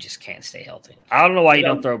 Dude just can't stay healthy. I don't know why you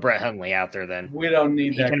don't throw Brett Hundley out there then. We don't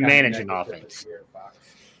need that. He can manage an offense.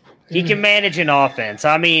 He can manage an offense.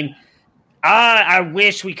 I mean, I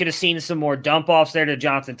wish we could have seen some more dump-offs there to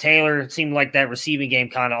Jonathan Taylor. It seemed like that receiving game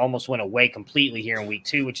kind of almost went away completely here in week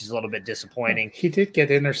 2, which is a little bit disappointing. He did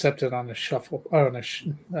get intercepted on a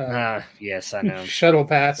yes, I know. Shuttle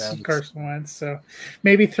pass, Carson Wentz. So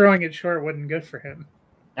maybe throwing it short wasn't good for him.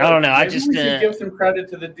 I don't know. We should give some credit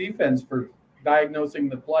to the defense for diagnosing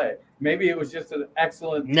the play. Maybe it was just an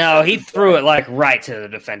excellent. No, he threw it right to the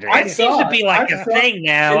defender. It seems to be like a thing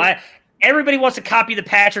now. Everybody wants to copy the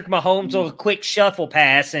Patrick Mahomes little quick shuffle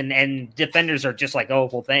pass, and defenders are just like, oh,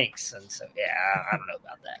 well, thanks. And so, yeah, I don't know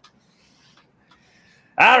about that.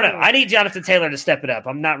 I don't know. I need Jonathan Taylor to step it up.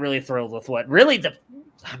 I'm not really thrilled with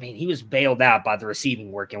he was bailed out by the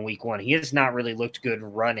receiving work in week 1. He has not really looked good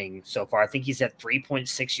running so far. I think he's at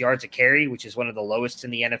 3.6 yards a carry, which is one of the lowest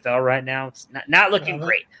in the NFL right now. It's not looking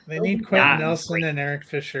great. They need Quentin Nelson and Eric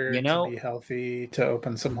Fisher to be healthy to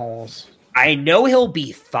open some holes. I know he'll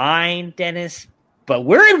be fine, Dennis, but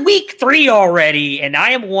we're in week 3 already, and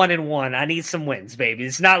I am 1-1. I need some wins, baby.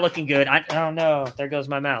 It's not looking good. Oh, no. There goes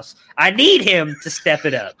my mouse. I need him to step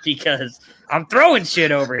it up because I'm throwing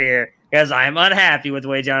shit over here because I am unhappy with the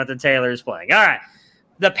way Jonathan Taylor is playing. All right.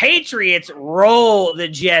 The Patriots roll the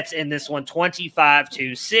Jets in this one,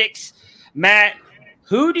 25-6. Matt,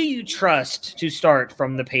 who do you trust to start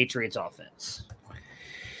from the Patriots offense?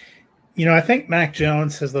 I think Mac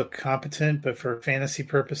Jones has looked competent, but for fantasy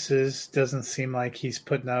purposes, doesn't seem like he's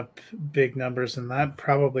putting up big numbers, and that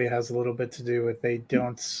probably has a little bit to do with they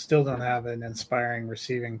still don't have an inspiring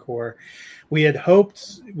receiving core. We had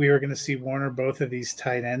hoped we were going to see one or both of these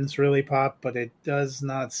tight ends really pop, but it does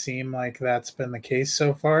not seem like that's been the case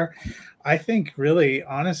so far. I think really,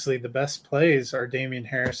 honestly, the best plays are Damian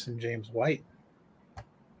Harris and James White.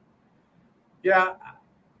 Yeah,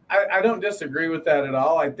 I don't disagree with that at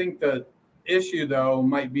all. I think the issue, though,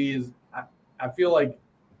 might be I feel like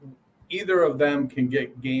either of them can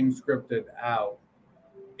get game scripted out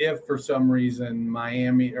if for some reason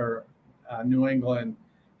Miami or New England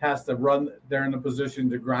has to run. They're in a position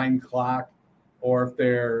to grind clock, or if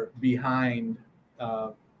they're behind,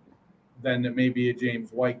 then it may be a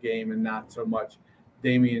James White game and not so much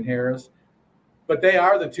Damian Harris. But they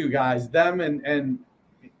are the two guys, them and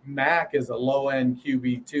Mac is a low-end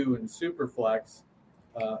QB2 in Superflex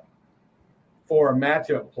for a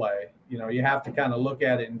matchup play. You have to kind of look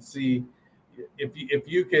at it and see if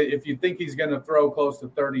you think he's going to throw close to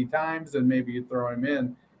 30 times, then maybe you throw him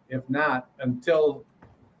in. If not, until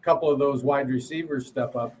a couple of those wide receivers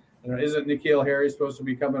step up. Isn't N'Keal Harry supposed to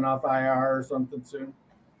be coming off IR or something soon?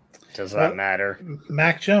 Does that matter?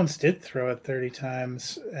 Mac Jones did throw it 30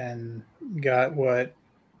 times and got a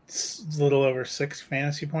little over 6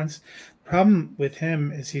 fantasy points. Problem with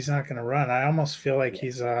him is he's not going to run. I almost feel like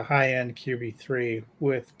he's a high-end QB3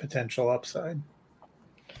 with potential upside.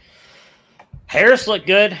 Harris looked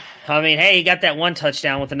good. I mean, hey, he got that one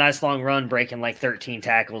touchdown with a nice long run, breaking like 13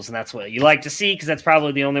 tackles, and that's what you like to see because that's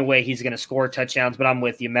probably the only way he's going to score touchdowns. But I'm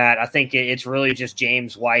with you, Matt. I think it's really just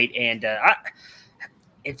James White, and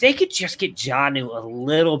if they could just get Jonnu a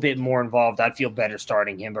little bit more involved, I'd feel better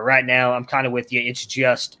starting him. But right now, I'm kind of with you. It's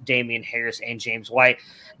just Damian Harris and James White.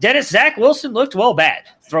 Dennis, Zach Wilson looked bad,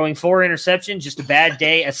 throwing 4 interceptions, just a bad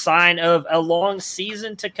day, a sign of a long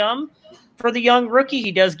season to come. For the young rookie,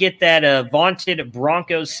 he does get that vaunted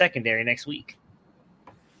Broncos secondary next week.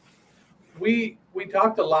 We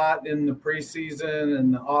talked a lot in the preseason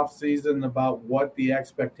and the offseason about what the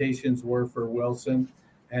expectations were for Wilson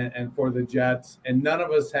and for the Jets, and none of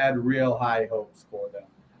us had real high hopes for them.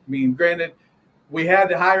 I mean, granted, we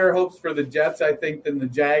had higher hopes for the Jets, I think, than the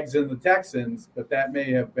Jags and the Texans, but that may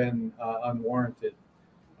have been unwarranted.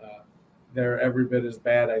 They're every bit as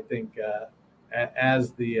bad, I think,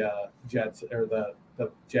 as the Jets or the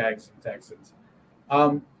Jags and Texans.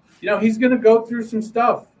 He's going to go through some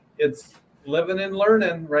stuff. It's living and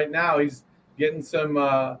learning right now. He's getting some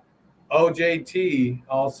OJT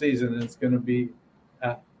all season. And it's going to be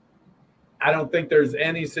I don't think there's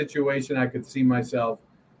any situation I could see myself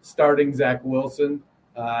starting Zach Wilson.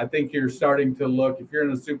 I think you're starting to look, if you're in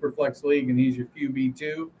a super flex league and he's your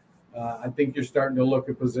QB2, I think you're starting to look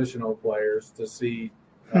at positional players to see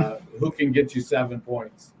who can get you 7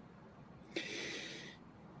 points.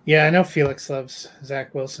 Yeah, I know Felix loves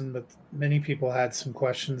Zach Wilson, but many people had some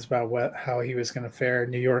questions about how he was going to fare.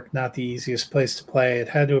 New York, not the easiest place to play. It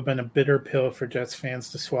had to have been a bitter pill for Jets fans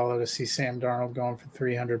to swallow to see Sam Darnold going for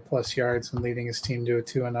 300-plus yards and leading his team to a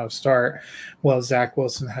 2-0 start, while Zach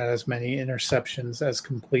Wilson had as many interceptions as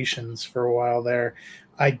completions for a while there.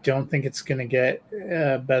 I don't think it's going to get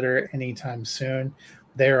better anytime soon.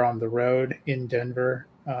 They're on the road in Denver.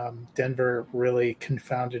 Denver really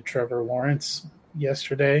confounded Trevor Lawrence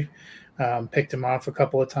yesterday, picked him off a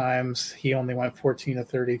couple of times. He only went 14 of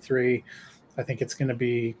 33. I think it's going to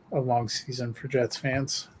be a long season for Jets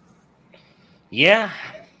fans. Yeah,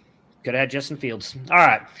 could have had Justin Fields. All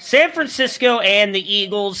right, San Francisco and the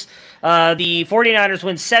Eagles. The 49ers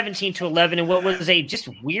win 17-11 in what was a just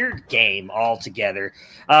weird game altogether.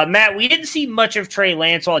 Matt, we didn't see much of Trey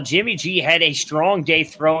Lance while Jimmy G had a strong day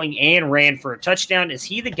throwing and ran for a touchdown. Is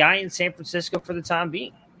he the guy in San Francisco for the time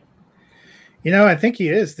being? I think he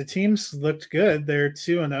is. The teams looked good. They're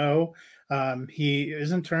 2-0. He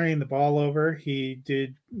isn't turning the ball over. He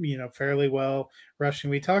did, fairly well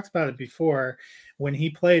rushing. We talked about it before. When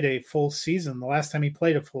he played a full season, the last time he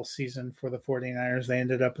played a full season for the 49ers, they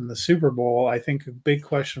ended up in the Super Bowl. I think a big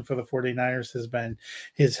question for the 49ers has been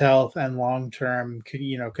his health and long-term.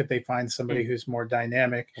 Could they find somebody who's more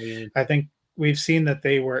dynamic? I think we've seen that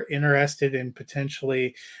they were interested in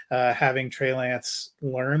potentially having Trey Lance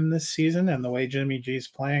learn this season, and the way Jimmy G's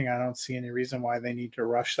playing, I don't see any reason why they need to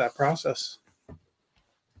rush that process.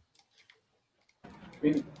 I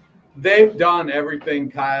mean, they've done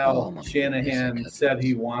everything Kyle Shanahan said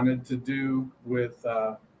he wanted to do with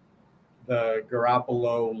the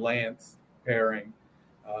Garoppolo-Lance pairing.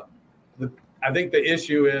 I think the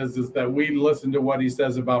issue is that we listen to what he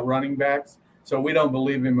says about running backs, so we don't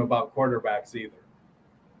believe him about quarterbacks either.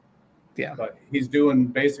 Yeah. But he's doing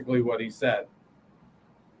basically what he said.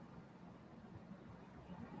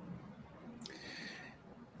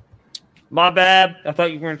 My bad. I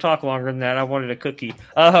thought you were going to talk longer than that. I wanted a cookie.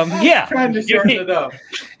 Yeah. Trying to shorten it up.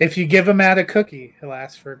 If you give him Matt a cookie, he'll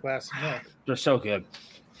ask for a glass of milk. They're so good.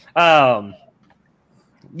 Yeah,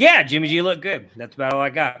 Jimmy G looked good. That's about all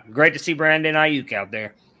I got. Great to see Brandon Ayuk out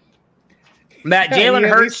there. Matt, Jalen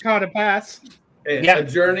Hurts caught a pass. A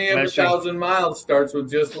journey of 1,000 miles starts with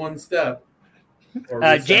just one step.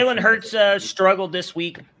 Jalen Hurts struggled this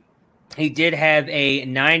week. He did have a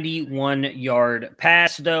 91-yard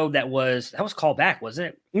pass, though. That was called back, wasn't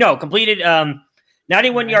it? No, completed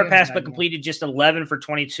 91-yard pass, but completed just 11 for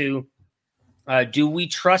 22. Do we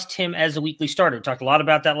trust him as a weekly starter? We talked a lot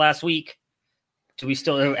about that last week. Do we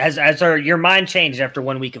still, your mind changed after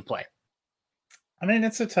 1 week of play? I mean,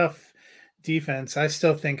 it's a tough defense. I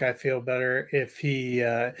still think I feel better if he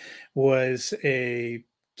was a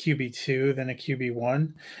QB2 than a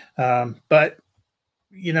QB1. But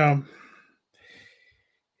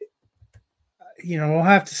we'll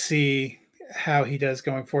have to see how he does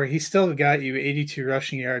going forward. He still got you 82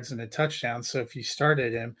 rushing yards and a touchdown. So if you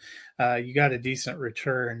started him, you got a decent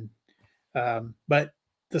return. But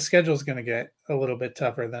the schedule is going to get a little bit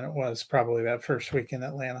tougher than it was probably that first week in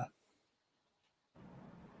Atlanta.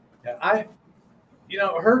 Yeah,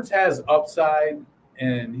 Hurts has upside,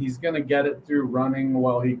 and he's going to get it through running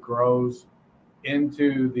while he grows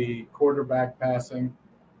into the quarterback passing.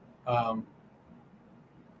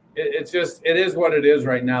 It is what it is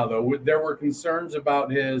right now, though. There were concerns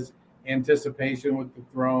about his anticipation with the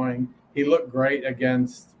throwing. He looked great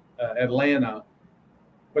against Atlanta,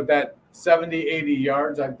 but that 70, 80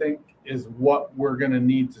 yards, I think, is what we're going to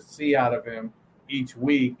need to see out of him each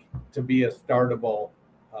week to be a startable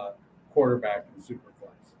quarterback in Superflex.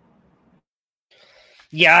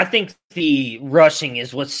 Yeah, I think the rushing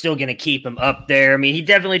is what's still going to keep him up there. I mean, he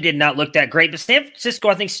definitely did not look that great, but San Francisco,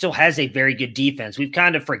 I think, still has a very good defense. We've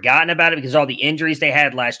kind of forgotten about it because of all the injuries they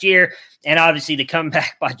had last year, and obviously the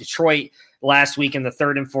comeback by Detroit last week in the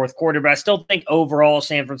third and fourth quarter. But I still think overall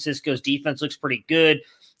San Francisco's defense looks pretty good.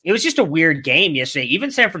 It was just a weird game yesterday. Even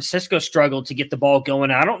San Francisco struggled to get the ball going.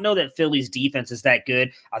 I don't know that Philly's defense is that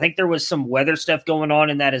good. I think there was some weather stuff going on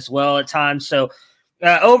in that as well at times. So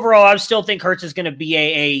overall, I still think Hurts is going to be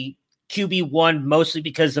a QB1, mostly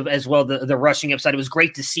because of as well the rushing upside. It was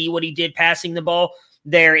great to see what he did passing the ball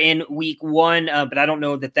there in week one, but I don't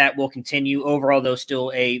know that will continue. Overall, though,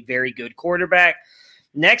 still a very good quarterback.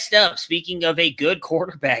 Next up, speaking of a good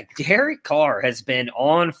quarterback, Derek Carr has been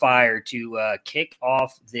on fire to kick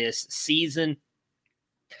off this season.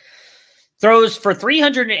 Throws for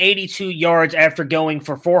 382 yards after going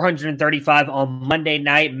for 435 on Monday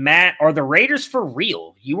night. Matt, are the Raiders for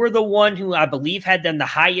real? You were the one who I believe had them the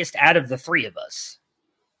highest out of the three of us.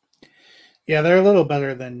 Yeah, they're a little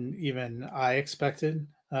better than even I expected.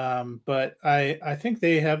 But I think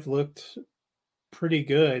they have looked pretty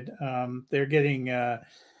good. They're getting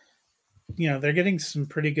some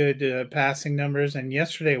pretty good passing numbers. And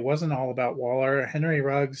yesterday it wasn't all about Waller. Henry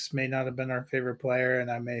Ruggs may not have been our favorite player,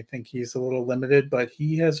 and I may think he's a little limited, but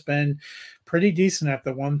he has been pretty decent at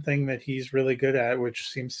the one thing that he's really good at, which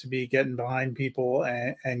seems to be getting behind people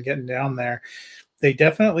and getting down there. They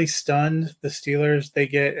definitely stunned the Steelers. They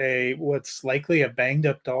get what's likely a banged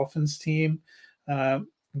up Dolphins team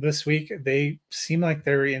this week. They seem like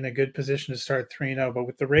they're in a good position to start 3-0, but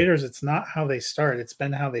with the Raiders, it's not how they start. It's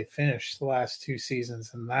been how they finish the last two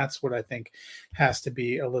seasons, and that's what I think has to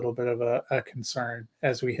be a little bit of a concern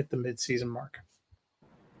as we hit the midseason mark.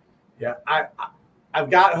 Yeah, I've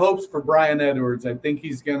got hopes for Bryan Edwards. I think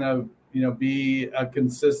he's going to be a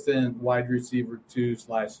consistent wide receiver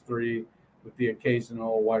 2/3 with the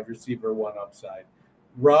occasional wide receiver 1 upside.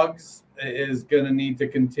 Ruggs is going to need to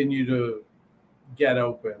continue to get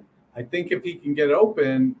open. I think if he can get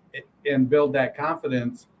open and build that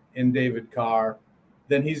confidence in David Carr,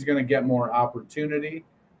 then he's going to get more opportunity.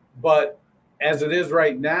 But as it is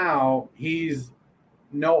right now, he's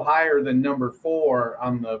no higher than number 4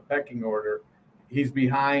 on the pecking order. He's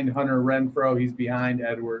behind Hunter Renfrow. He's behind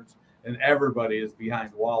Edwards, and everybody is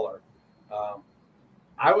behind Waller.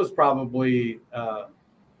 I was probably,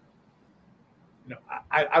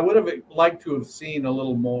 I would have liked to have seen a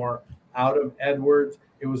little more out of Edwards.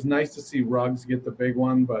 It was nice to see Ruggs get the big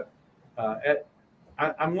one, but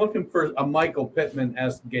I'm looking for a Michael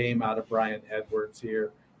Pittman-esque game out of Bryan Edwards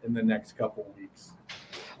here in the next couple of weeks.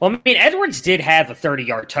 Well, I mean, Edwards did have a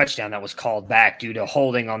 30-yard touchdown that was called back due to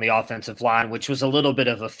holding on the offensive line, which was a little bit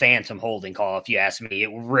of a phantom holding call, if you ask me. It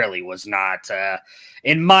really was not,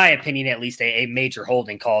 in my opinion, at least a major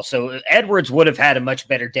holding call. So Edwards would have had a much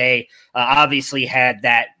better day. Obviously, had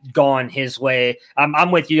that gone his way. I'm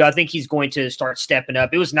with you. I think he's going to start stepping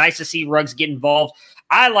up. It was nice to see Ruggs get involved.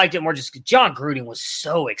 I liked it more just because John Gruden was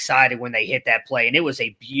so excited when they hit that play, and it was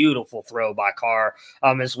a beautiful throw by Carr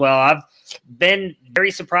as well. I've been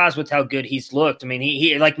very surprised with how good he's looked. I mean,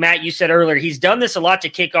 he like Matt, you said earlier, he's done this a lot to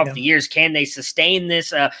kick off the years. Can they sustain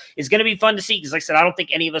this? It's going to be fun to see because, like I said, I don't think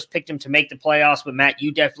any of us picked him to make the playoffs, but Matt,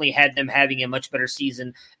 you definitely had them having a much better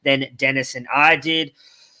season than Dennis and I did.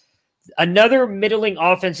 Another middling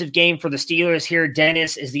offensive game for the Steelers here,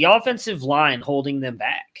 Dennis. Is the offensive line holding them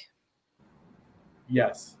back?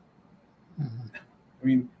 Yes. I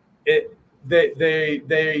mean,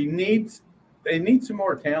 they need some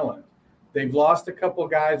more talent. They've lost a couple of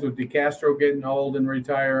guys with DeCastro getting old and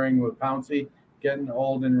retiring, with Pouncey getting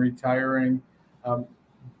old and retiring.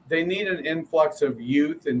 They need an influx of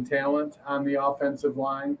youth and talent on the offensive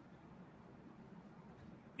line.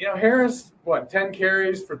 Harris, 10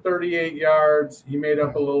 carries for 38 yards. He made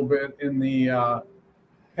up a little bit in the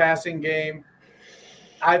passing game.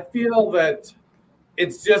 I feel that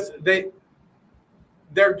it's just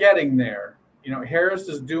they're getting there. Harris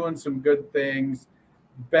is doing some good things.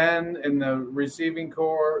 Ben and the receiving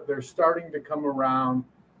core, they're starting to come around.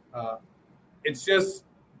 It's just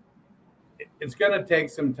it's going to take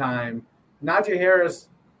some time. Najee Harris,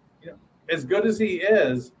 as good as he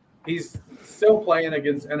is, he's still playing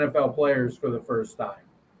against NFL players for the first time.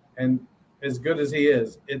 And as good as he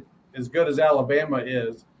is, as good as Alabama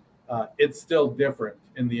is, it's still different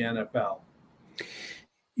in the NFL.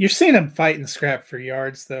 You're seeing him fight and scrap for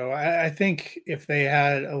yards, though. I think if they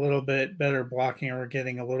had a little bit better blocking or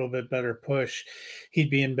getting a little bit better push, he'd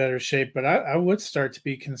be in better shape. But I would start to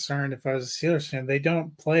be concerned if I was a Steelers fan. They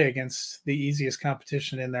don't play against the easiest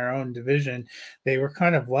competition in their own division. They were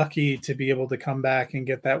kind of lucky to be able to come back and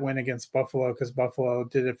get that win against Buffalo because Buffalo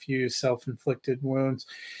did a few self-inflicted wounds.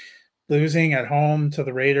 Losing at home to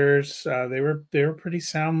the Raiders, they were pretty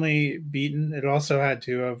soundly beaten. It also had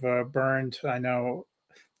to have burned. I know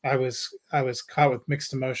I was caught with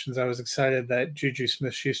mixed emotions. I was excited that Juju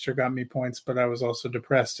Smith-Schuster got me points, but I was also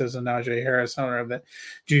depressed as a Najee Harris owner that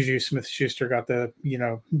Juju Smith-Schuster got the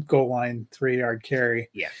goal line 3-yard carry.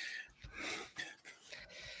 Yeah.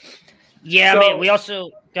 Yeah, so, I mean, we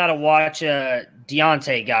also got to watch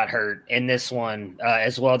Deontay got hurt in this one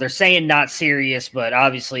as well. They're saying not serious, but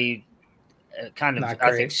obviously kind of,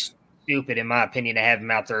 I think, stupid, in my opinion, to have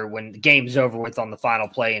him out there when the game's over with on the final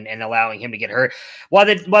play and allowing him to get hurt. While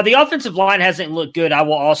the offensive line hasn't looked good, I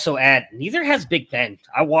will also add, neither has Big Ben.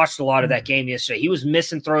 I watched a lot of that game yesterday. He was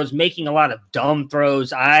missing throws, making a lot of dumb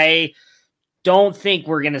throws. I don't think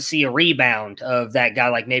we're going to see a rebound of that guy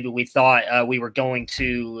like maybe we thought we were going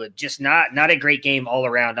to. Just not a great game all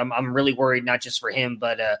around. I'm really worried, not just for him,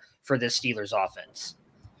 but for this Steelers offense.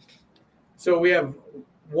 So we have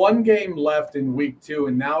one game left in week 2,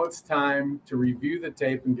 and now it's time to review the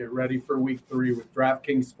tape and get ready for week 3 with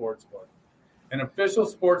DraftKings Sportsbook, an official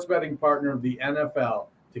sports betting partner of the NFL.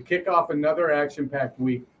 To kick off another action-packed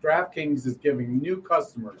week, DraftKings is giving new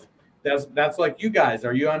customers. That's like you guys.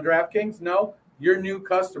 Are you on DraftKings? No? You're new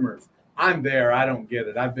customers. I'm there. I don't get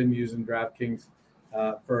it. I've been using DraftKings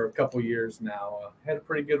for a couple years now. Had a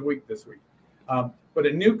pretty good week this week. But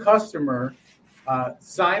a new customer,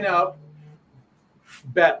 sign up,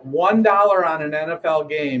 bet $1 on an NFL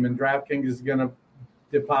game, and DraftKings is going to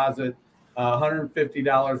deposit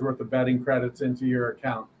 $150 worth of betting credits into your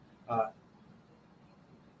account.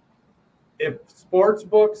 If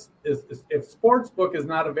Sportsbook is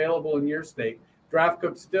not available in your state,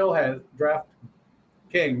 DraftKings still has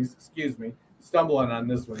DraftKings. Stumbling on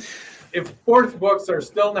this one. If Sportsbooks are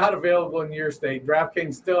still not available in your state,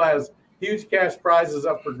 DraftKings still has huge cash prizes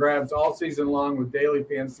up for grabs all season long with daily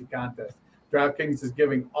fantasy contests. DraftKings is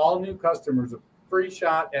giving all new customers a free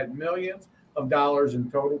shot at millions of dollars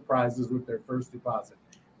in total prizes with their first deposit.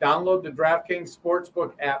 Download the DraftKings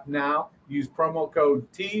Sportsbook app now. Use promo code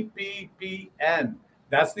TPPN.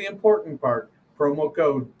 That's the important part. Promo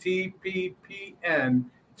code TPPN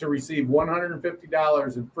to receive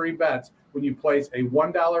 $150 in free bets when you place a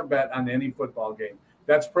 $1 bet on any football game.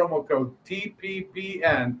 That's promo code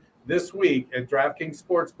TPPN this week at DraftKings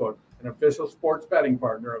Sportsbook, an official sports betting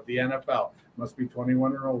partner of the NFL. Must be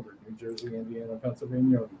 21 or older. New Jersey, Indiana,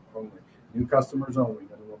 Pennsylvania only. New customers only.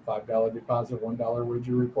 Minimum $5 deposit, $1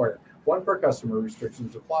 wager required. One per customer.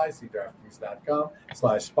 Restrictions apply. See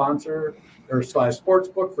DraftKings.com/sponsor or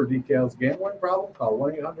 /sportsbook for details. Gambling problem? Call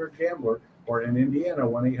 1-800-GAMBLER or in Indiana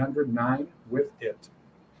 1-800-9-WITH-IT.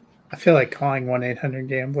 I feel like calling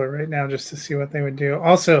 1-800-GAMBLER right now just to see what they would do.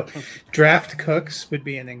 Also, Draft Cooks would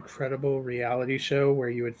be an incredible reality show where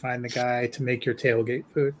you would find the guy to make your tailgate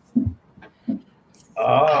food.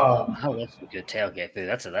 Oh, I love some good tailgate food.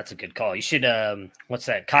 That's a good call. You should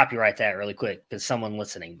copyright that really quick because someone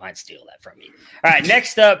listening might steal that from you. All right,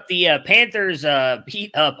 next up, the Panthers beat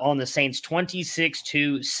up on the Saints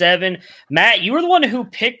 26-7. Matt, you were the one who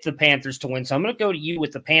picked the Panthers to win, so I'm going to go to you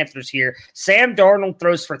with the Panthers here. Sam Darnold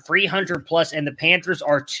throws for 300 plus, and the Panthers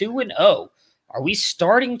are 2-0. Are we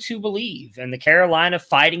starting to believe in the Carolina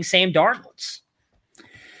Fighting Sam Darnolds?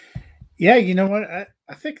 Yeah, you know what? I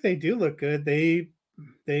think they do look good. They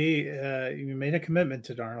made a commitment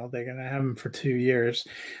to Darnold. They're going to have him for 2 years.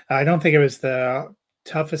 I don't think it was the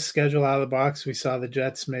toughest schedule out of the box. We saw the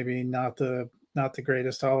Jets, maybe not the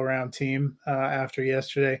greatest all-around team after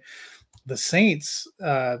yesterday. The Saints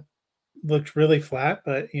looked really flat,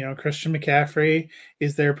 but Christian McCaffrey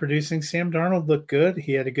is there producing. Sam Darnold looked good.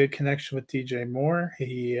 He had a good connection with DJ Moore.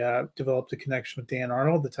 He developed a connection with Dan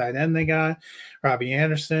Arnold, the tight end they got. Robbie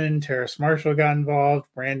Anderson, Terrace Marshall got involved.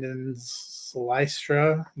 Brandon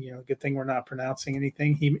Lystra, good thing we're not pronouncing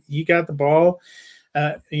anything. He got the ball,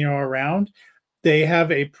 around. They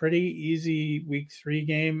have a pretty easy week 3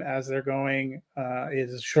 game as they're going. It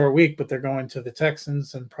is a short week, but they're going to the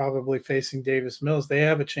Texans and probably facing Davis Mills. They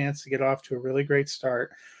have a chance to get off to a really great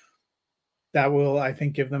start. that will, I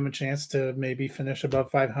think, give them a chance to maybe finish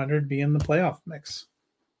above 500, be in the playoff mix.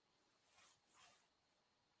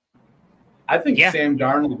 I think Sam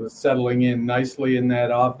Darnold is settling in nicely in that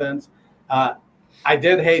offense. I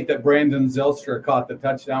did hate that Brandon Zylstra caught the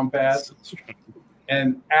touchdown pass.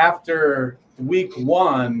 And after week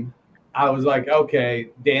 1, I was like, okay,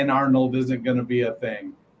 Dan Arnold isn't going to be a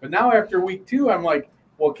thing. But now after week 2, I'm like,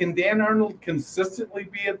 well, can Dan Arnold consistently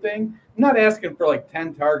be a thing? I'm not asking for like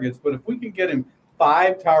 10 targets, but if we can get him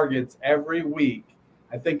 5 targets every week,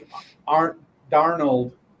 I think Dan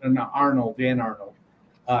Arnold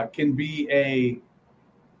can be a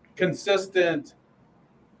consistent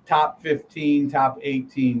top 15, top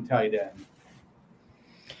 18 tight end.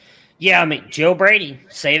 Yeah, I mean, Joe Brady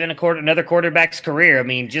saving another quarterback's career. I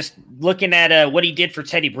mean, just looking at what he did for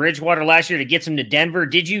Teddy Bridgewater last year to get him to Denver,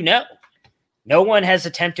 did you know? No one has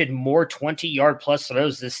attempted more 20-yard-plus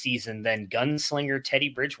throws this season than gunslinger Teddy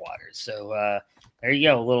Bridgewater. So there you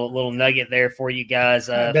go, a little nugget there for you guys.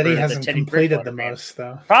 I bet he hasn't completed the most,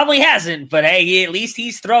 though. Probably hasn't, but hey, at least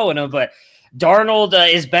he's throwing them. But Darnold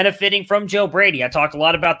is benefiting from Joe Brady. I talked a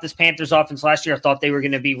lot about this Panthers offense last year. I thought they were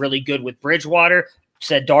going to be really good with Bridgewater.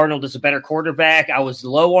 Said Darnold is a better quarterback. I was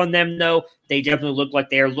low on them, though. They definitely look like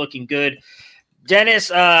they are looking good. Dennis,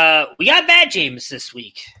 we got bad Jameis this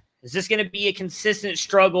week. Is this going to be a consistent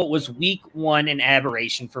struggle? Was week 1 an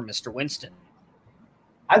aberration for Mr. Winston?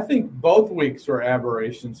 I think both weeks were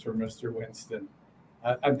aberrations for Mr. Winston.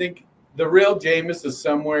 I think the real Jameis is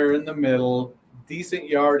somewhere in the middle, decent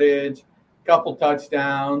yardage, couple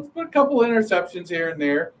touchdowns, but a couple interceptions here and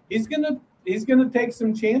there. He's gonna take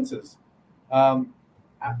some chances.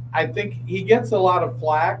 I think he gets a lot of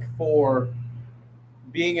flack for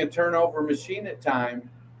being a turnover machine at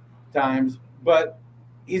times, but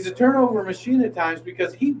he's a turnover machine at times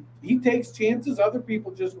because he takes chances other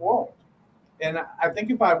people just won't. And I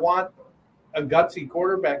think if I want a gutsy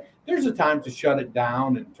quarterback, there's a time to shut it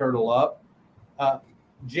down and turtle up.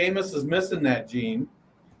 Jameis is missing that gene,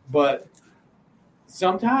 but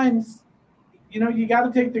sometimes, you got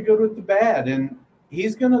to take the good with the bad, and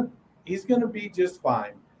he's gonna be just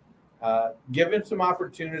fine. Give him some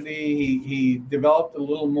opportunity. He developed a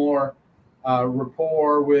little more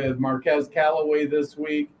rapport with Marquez Callaway this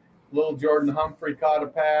week. Little Jordan Humphrey caught a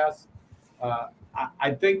pass.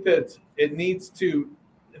 I think that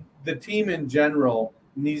the team in general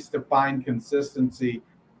needs to find consistency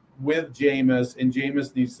with Jameis, and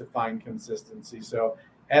Jameis needs to find consistency. So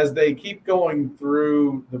as they keep going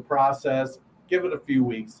through the process, give it a few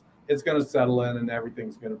weeks. It's going to settle in, and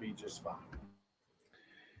everything's going to be just fine.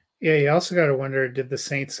 Yeah, you also got to wonder, did the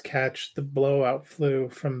Saints catch the blowout flu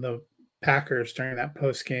from the Packers during that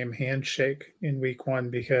post-game handshake in week 1?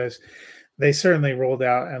 Because they certainly rolled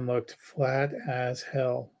out and looked flat as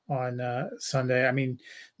hell on Sunday. I mean,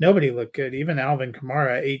 nobody looked good. Even Alvin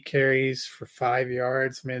Kamara, 8 carries for 5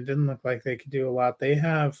 yards. I mean, it didn't look like they could do a lot. They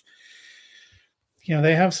have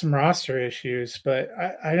some roster issues, but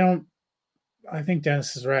I think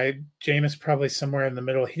Dennis is right. Jameis probably somewhere in the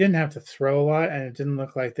middle. He didn't have to throw a lot, and it didn't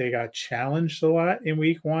look like they got challenged a lot in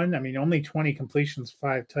week 1. I mean, only 20 completions,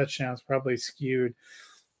 5 touchdowns, probably skewed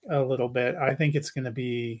a little bit. I think it's going to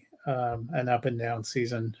be an up and down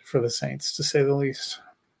season for the Saints, to say the least.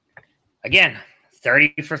 Again,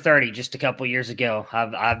 30 for 30 just a couple years ago.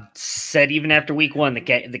 I've said even after week 1, the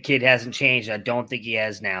kid hasn't changed. I don't think he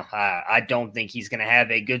has now. I don't think he's going to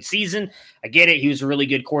have a good season. I get it. He was a really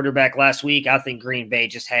good quarterback last week. I think Green Bay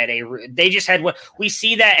they just had what we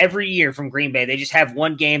see that every year from Green Bay. They just have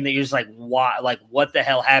one game that you're just like, why? Like, what the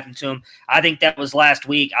hell happened to him? I think that was last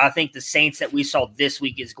week. I think the Saints that we saw this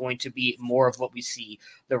week is going to be more of what we see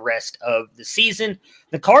the rest of the season.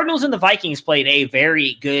 The Cardinals and the Vikings played a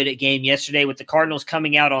very good game yesterday, with the Cardinals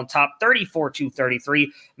coming out on top 34-33.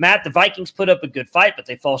 Matt, the Vikings put up a good fight, but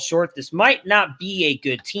they fall short. This might not be a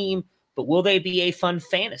good team, but will they be a fun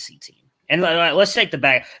fantasy team? And let's take the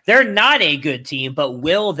back. They're not a good team, but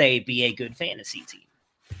will they be a good fantasy team?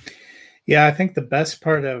 Yeah, I think the best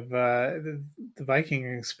part of the Viking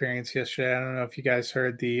experience yesterday, I don't know if you guys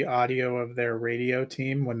heard the audio of their radio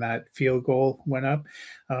team when that field goal went up.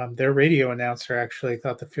 Their radio announcer actually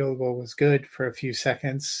thought the field goal was good for a few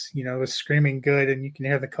seconds. It was screaming good, and you can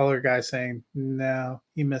hear the color guy saying, no,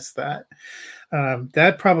 he missed that.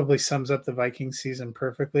 That probably sums up the Viking season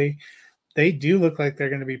perfectly. They do look like they're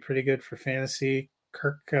going to be pretty good for fantasy.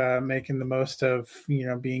 Kirk making the most of,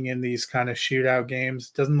 being in these kind of shootout games.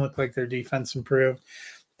 Doesn't look like their defense improved.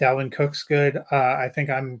 Dalvin Cook's good. I think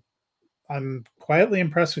I'm quietly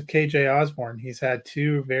impressed with KJ Osborne. He's had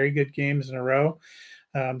 2 very good games in a row.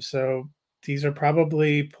 So these are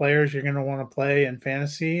probably players you're going to want to play in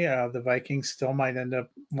fantasy. The Vikings still might end up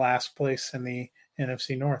last place in the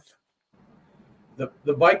NFC North.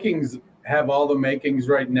 The Vikings have all the makings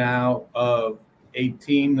right now of a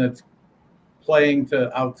team that's playing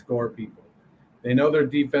to outscore people. They know their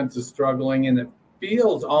defense is struggling, and it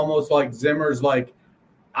feels almost like Zimmer's like,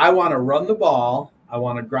 I want to run the ball, I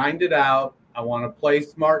want to grind it out, I want to play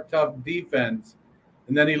smart, tough defense.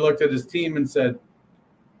 And then he looked at his team and said,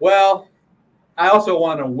 well, I also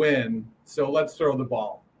want to win, so let's throw the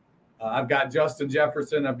ball. I've got Justin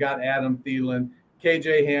Jefferson, I've got Adam Thielen,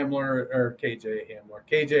 KJ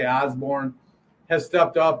Osborne has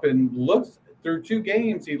stepped up and looks through 2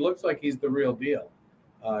 games. He looks like he's the real deal.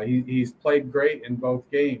 He's played great in both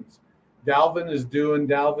games. Dalvin is doing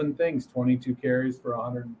Dalvin things, 22 carries for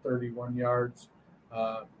 131 yards.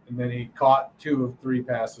 And then he caught 2 of 3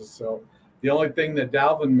 passes. So the only thing that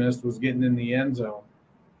Dalvin missed was getting in the end zone.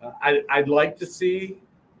 I'd like to see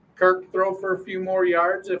Kirk throw for a few more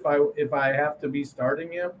yards if I have to be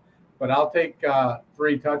starting him. But I'll take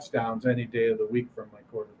 3 touchdowns any day of the week from my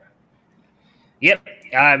quarterback. Yep.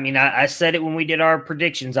 I mean, I said it when we did our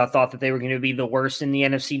predictions. I thought that they were going to be the worst in the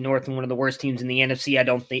NFC North and one of the worst teams in the NFC.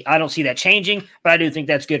 I don't see that changing, but I do think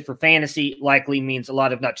that's good for fantasy. Likely means a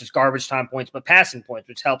lot of not just garbage time points, but passing points,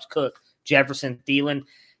 which helps Cook, Jefferson, Thielen.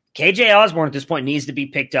 KJ Osborne at this point needs to be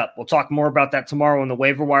picked up. We'll talk more about that tomorrow on the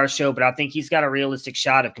waiver wire show, but I think he's got a realistic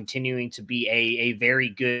shot of continuing to be a very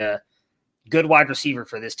good wide receiver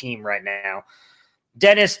for this team right now.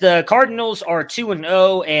 Dennis, the Cardinals are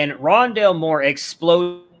 2-0, and Rondale Moore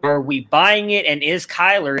exploded. Are we buying it, and is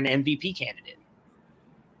Kyler an MVP candidate?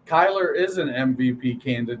 Kyler is an MVP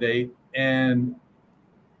candidate, and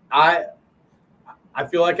I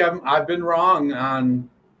feel like I've been wrong on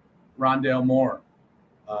Rondale Moore.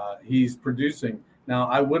 He's producing. Now,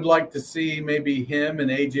 I would like to see maybe him and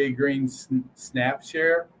A.J. Green's snap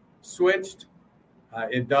share switched.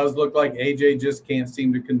 It does look like A.J. just can't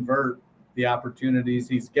seem to convert the opportunities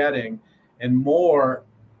he's getting. And Moore,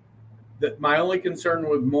 my only concern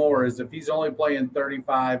with Moore is if he's only playing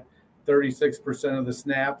 35, 36% of the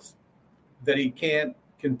snaps, that he can't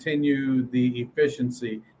continue the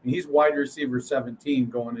efficiency. I mean, he's wide receiver 17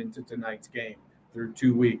 going into tonight's game through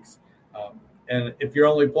 2 weeks. And if you're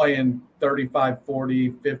only playing 35,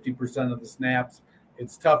 40, 50% of the snaps,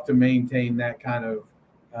 it's tough to maintain that kind of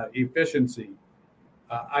efficiency.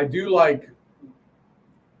 I do like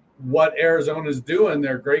what Arizona's doing.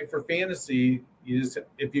 They're great for fantasy.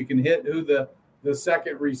 If you can hit who the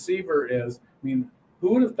second receiver is. I mean,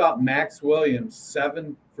 who would have thought Max Williams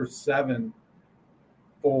 7 for 7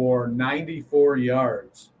 for 94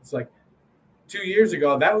 yards? It's like 2 years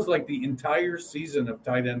ago, that was like the entire season of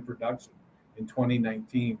tight end production in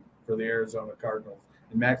 2019 for the Arizona Cardinals.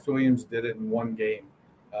 And Max Williams did it in one game.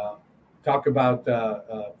 Talk about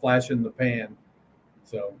flash in the pan.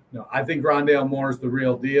 So, no, I think Rondale Moore is the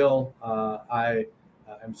real deal. I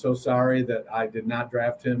am so sorry that I did not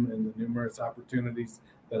draft him in the numerous opportunities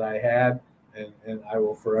that I had, and I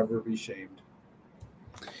will forever be shamed.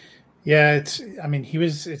 Yeah, it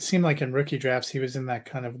seemed like in rookie drafts, he was in that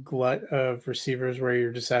kind of glut of receivers where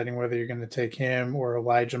you're deciding whether you're going to take him or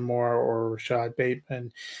Elijah Moore or Rashad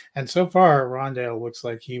Bateman. And so far, Rondale looks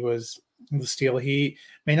like he was the steal. He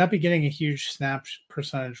may not be getting a huge snap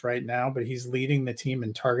percentage right now, but he's leading the team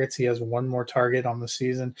in targets. He has one more target on the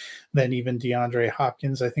season than even DeAndre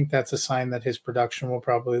Hopkins. I think that's a sign that his production will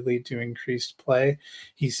probably lead to increased play.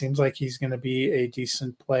 He seems like he's going to be a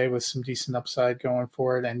decent play with some decent upside going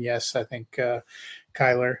forward. And yes, I think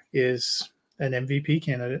Kyler is an MVP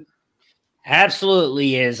candidate.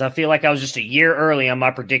 Absolutely is. I feel like I was just a year early on my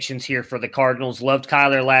predictions here for the Cardinals. Loved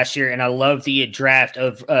Kyler last year, and I love the draft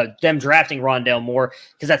of them drafting Rondale Moore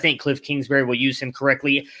because I think Cliff Kingsbury will use him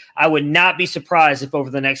correctly. I would not be surprised if over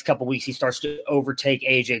the next couple weeks he starts to overtake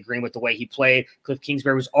A.J. Green with the way he played. Cliff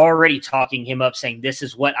Kingsbury was already talking him up, saying this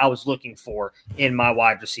is what I was looking for in my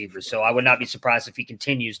wide receivers. So I would not be surprised if he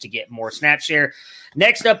continues to get more snap share.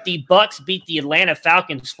 Next up, the Bucs beat the Atlanta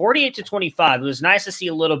Falcons 48-25. It was nice to see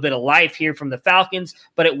a little bit of life here from the Falcons,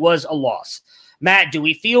 but it was a loss. Matt, do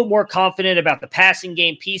we feel more confident about the passing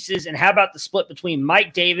game pieces? And how about the split between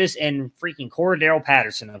Mike Davis and freaking Cordero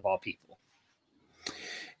Patterson of all people?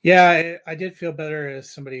 Yeah, I did feel better as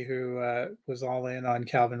somebody who was all in on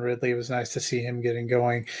Calvin Ridley. It was nice to see him getting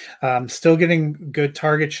going. Still getting good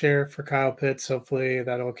target share for Kyle Pitts. Hopefully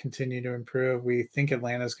that'll continue to improve. We think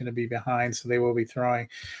Atlanta's going to be behind, so they will be throwing.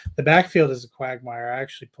 The backfield is a quagmire. I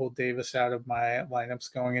actually pulled Davis out of my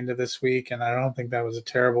lineups going into this week, and I don't think that was a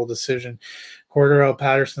terrible decision. Cordero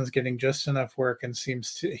Patterson's getting just enough work and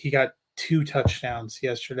he got 2 touchdowns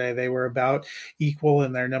yesterday. They were about equal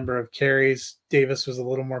in their number of carries. Davis was a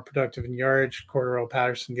little more productive in yardage. Cordarrelle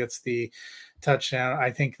Patterson gets the touchdown.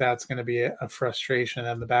 I think that's going to be a frustration,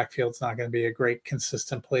 and the backfield's not going to be a great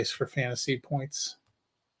consistent place for fantasy points.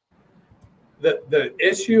 The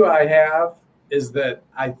issue I have is that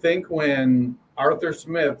I think when Arthur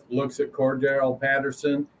Smith looks at Cordarrelle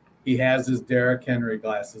Patterson, he has his Derrick Henry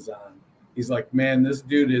glasses on. He's like, man, this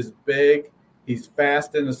dude is big. He's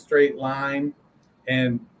fast in a straight line.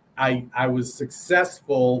 And I was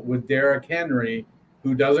successful with Derrick Henry,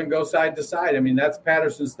 who doesn't go side to side. I mean, that's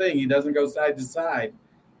Patterson's thing. He doesn't go side to side.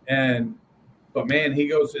 But man, he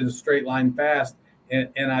goes in a straight line fast.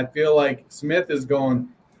 And I feel like Smith is going,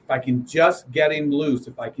 if I can just get him loose.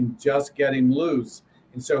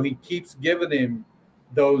 And so he keeps giving him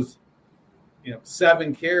those,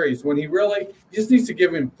 7 carries when he just needs to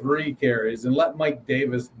give him 3 carries and let Mike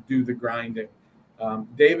Davis do the grinding.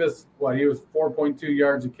 Davis, he was 4.2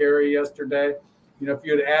 yards a carry yesterday. If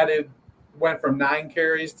you had went from 9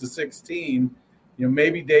 carries to 16,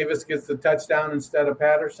 maybe Davis gets the touchdown instead of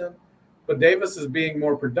Patterson. But Davis is being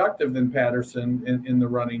more productive than Patterson in the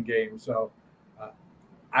running game. So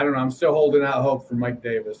I don't know. I'm still holding out hope for Mike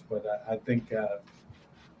Davis, but I think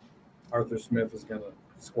Arthur Smith is going to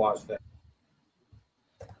squash that.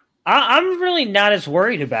 I'm really not as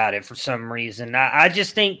worried about it for some reason. I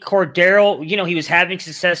just think Cordarrelle, he was having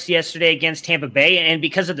success yesterday against Tampa Bay, and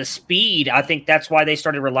because of the speed, I think that's why they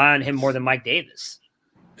started relying on him more than Mike Davis.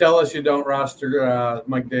 Tell us you don't roster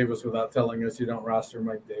Mike Davis without telling us you don't roster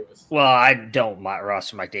Mike Davis. Well, I don't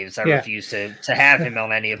roster Mike Davis. I refuse to have him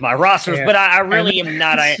on any of my rosters, but I really am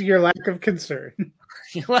not. Your lack of concern.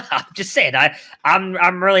 Well, I'm just saying,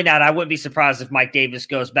 I'm really not. I wouldn't be surprised if Mike Davis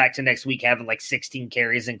goes back to next week having like 16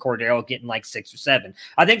 carries and Cordarrelle getting like 6 or 7.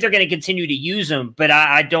 I think they're going to continue to use him, but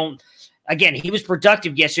I don't. Again, he was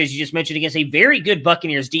productive yesterday, as you just mentioned, against a very good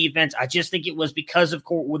Buccaneers defense. I just think it was because of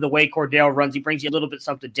the way Cordarrelle runs. He brings you a little bit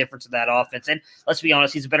something different to that offense. And let's be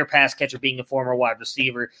honest, he's a better pass catcher being a former wide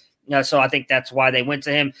receiver. So I think that's why they went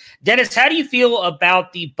to him. Dennis, how do you feel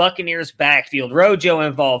about the Buccaneers backfield? Rojo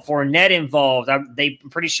involved, Fournette involved. I'm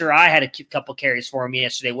pretty sure I had a couple carries for him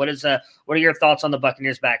yesterday. What are your thoughts on the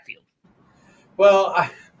Buccaneers backfield? Well,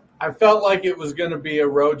 I felt like it was going to be a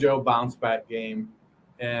Rojo bounce back game.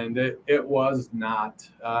 And it was not.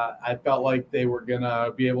 I felt like they were going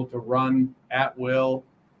to be able to run at will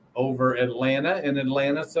over Atlanta, and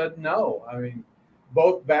Atlanta said no. I mean,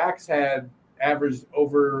 both backs had averaged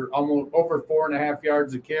almost over 4.5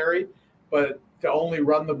 yards a carry, but to only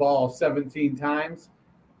run the ball 17 times,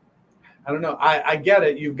 I don't know. I get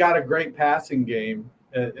it. You've got a great passing game.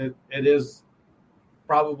 It is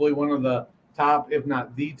probably one of the top, if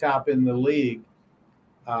not the top in the league.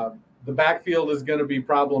 The backfield is going to be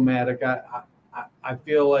problematic. I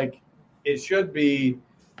feel like it should be,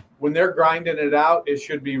 when they're grinding it out, it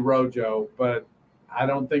should be Rojo. But I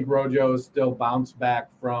don't think Rojo is still bounced back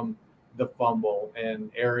from the fumble, and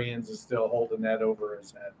Arians is still holding that over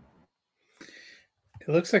his head. It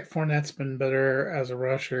looks like Fournette's been better as a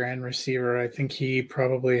rusher and receiver. I think he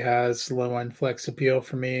probably has low-end flex appeal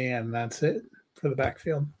for me, and that's it for the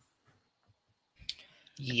backfield.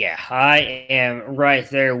 Yeah, I am right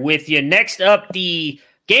there with you. Next up, the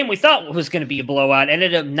game we thought was going to be a blowout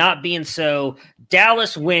ended up not being so.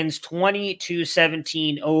 Dallas wins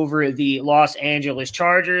 20-17 over the Los Angeles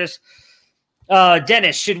Chargers.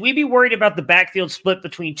 Dennis, should we be worried about the backfield split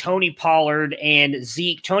between Tony Pollard and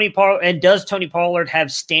Zeke? Does Tony Pollard have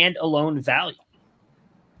standalone value?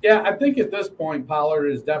 Yeah, I think at this point, Pollard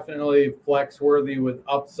is definitely flex worthy with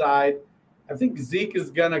upside. I think Zeke is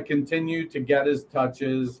going to continue to get his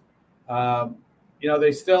touches.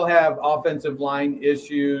 They still have offensive line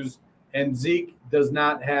issues, and Zeke does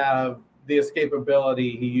not have the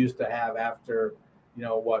escapability he used to have after,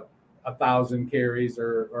 1,000 carries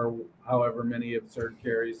or however many absurd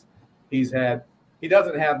carries he's had. He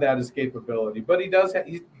doesn't have that escapability, but he does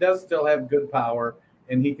still have good power,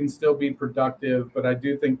 and he can still be productive. But I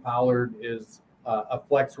do think Pollard is a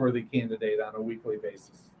flex-worthy candidate on a weekly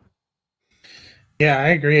basis. Yeah, I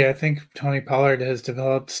agree. I think Tony Pollard has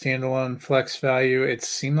developed standalone flex value. It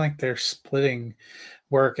seemed like they're splitting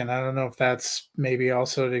work, and I don't know if that's maybe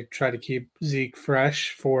also to try to keep Zeke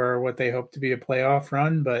fresh for what they hope to be a playoff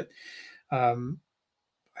run, but I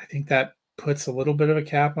think that puts a little bit of a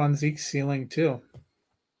cap on Zeke's ceiling too.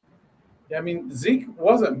 Yeah, I mean, Zeke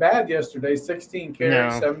wasn't bad yesterday. 16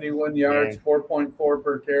 carries, 71 yards, 4.4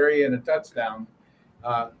 per carry, and a touchdown.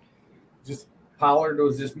 Just Pollard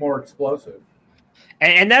was just more explosive.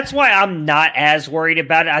 And that's why I'm not as worried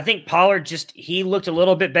about it. I think Pollard he looked a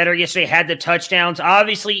little bit better yesterday, had the touchdowns.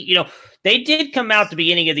 Obviously, they did come out at the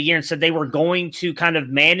beginning of the year and said they were going to kind of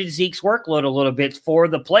manage Zeke's workload a little bit for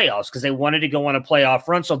the playoffs because they wanted to go on a playoff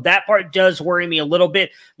run. So that part does worry me a little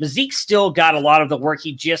bit. But Zeke still got a lot of the work.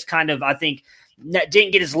 He just kind of, I think,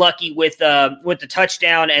 didn't get as lucky with the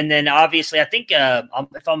touchdown. And then obviously, I think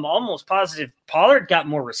if I'm almost positive, Pollard got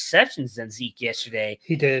more receptions than Zeke yesterday.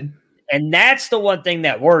 He did. And that's the one thing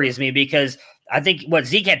that worries me because I think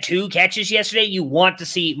Zeke had 2 catches yesterday. You want to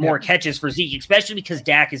see more catches for Zeke, especially because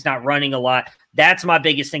Dak is not running a lot. That's my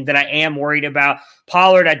biggest thing that I am worried about.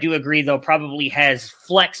 Pollard, I do agree, though, probably has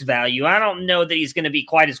flex value. I don't know that he's going to be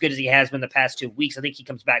quite as good as he has been the past 2 weeks. I think he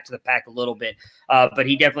comes back to the pack a little bit, but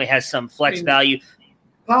he definitely has some flex value.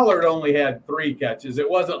 Pollard only had 3 catches. It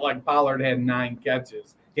wasn't like Pollard had 9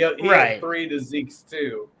 catches. He had 3 to Zeke's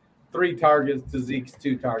 2. 3 targets to Zeke's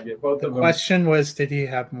 2 target. Both of them. The question was, did he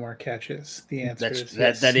have more catches? The answer is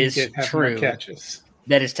yes. That is true. More catches.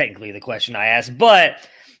 That is technically the question I asked. But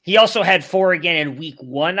he also had 4 again in week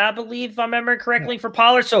 1, I believe, if I remember correctly, for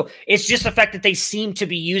Pollard. So it's just the fact that they seem to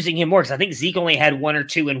be using him more because I think Zeke only had 1 or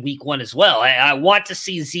 2 in week 1 as well. I want to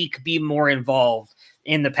see Zeke be more involved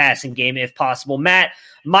in the passing game if possible. Matt,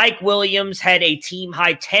 Mike Williams had a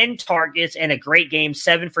team-high 10 targets and a great game,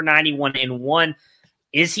 7 for 91 and 1.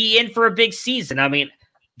 Is he in for a big season? I mean,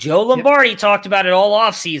 Joe Lombardi talked about it all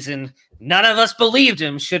offseason. None of us believed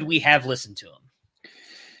him. Should we have listened to him?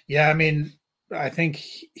 Yeah, I mean, I think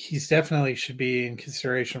he's definitely should be in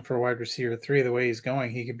consideration for wide receiver 3. The way he's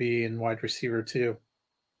going, he could be in wide receiver 2.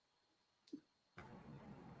 I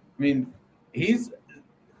mean,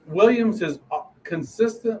 Williams has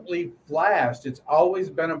consistently flashed. It's always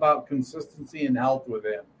been about consistency and health with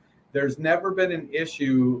him. There's never been an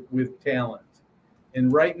issue with talent.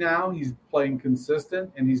 And right now, he's playing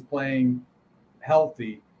consistent and he's playing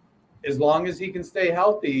healthy. As long as he can stay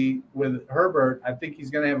healthy with Herbert, I think he's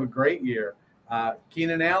going to have a great year.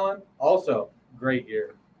 Keenan Allen, also great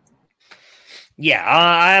year. Yeah,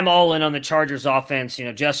 I'm all in on the Chargers offense.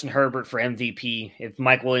 Justin Herbert for MVP. If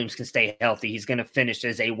Mike Williams can stay healthy, he's going to finish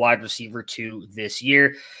as a wide receiver 2 this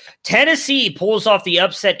year. Tennessee pulls off the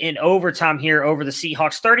upset in overtime here over the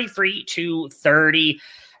Seahawks, 33-30.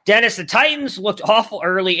 Dennis, the Titans looked awful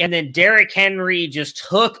early, and then Derrick Henry just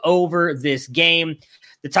took over this game.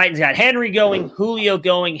 The Titans got Henry going, Julio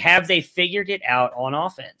going. Have they figured it out on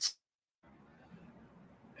offense?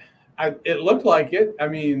 It looked like it. I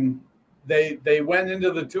mean, they went into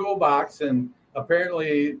the toolbox, and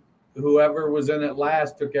apparently whoever was in it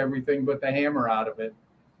last took everything but the hammer out of it.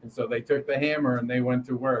 And so they took the hammer and they went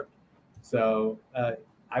to work. So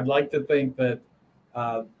I'd like to think that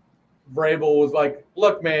Vrabel was like,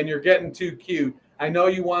 look, man, you're getting too cute. I know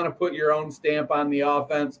you want to put your own stamp on the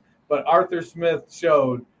offense, but Arthur Smith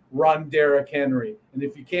showed run Derrick Henry. And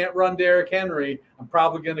if you can't run Derrick Henry, I'm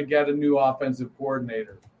probably going to get a new offensive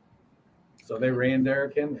coordinator. So they ran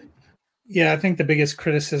Derrick Henry. Yeah, I think the biggest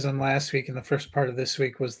criticism last week and the first part of this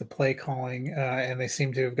week was the play calling, and they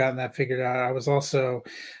seem to have gotten that figured out. I was also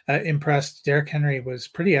impressed. Derrick Henry was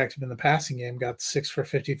pretty active in the passing game, got 6 for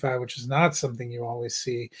 55, which is not something you always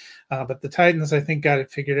see. But the Titans, I think, got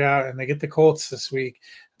it figured out, and they get the Colts this week.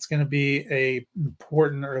 It's going to be an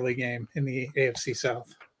important early game in the AFC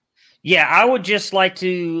South. Yeah, I would just like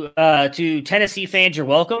to Tennessee fans, you're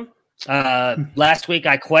welcome. Last week,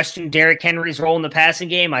 I questioned Derrick Henry's role in the passing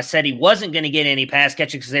game. I said he wasn't going to get any pass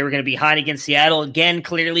catching because they were going to be behind against Seattle. Again,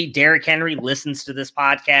 clearly, Derrick Henry listens to this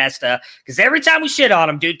podcast because every time we shit on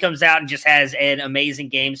him, dude comes out and just has an amazing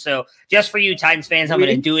game. So just for you Titans fans, I'm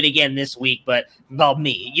going to do it again this week. But about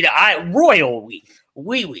me, royal we,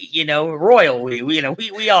 royal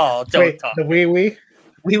we all don't talk. The we.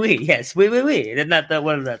 Oui, yes, oui. Isn't that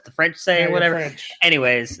the French saying, yeah, whatever? French.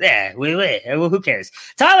 Anyways, yeah, oui. Who cares?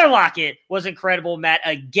 Tyler Lockett was incredible, Matt.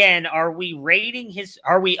 Again, are we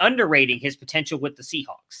underrating his potential with the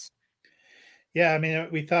Seahawks? Yeah, I mean,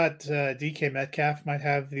 we thought DK Metcalf might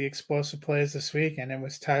have the explosive plays this week, and it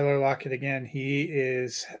was Tyler Lockett again. He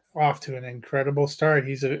is off to an incredible start.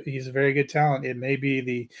 He's a very good talent. He may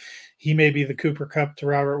be the Cooper Kupp to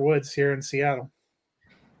Robert Woods here in Seattle.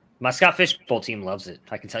 My Scott Fishbowl team loves it.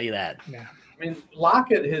 I can tell you that. Yeah. I mean,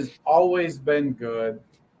 Lockett has always been good.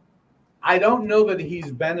 I don't know that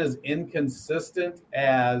he's been as inconsistent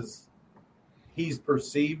as he's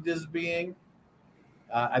perceived as being.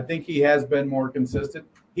 I think he has been more consistent.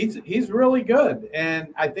 He's really good,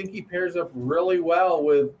 and I think he pairs up really well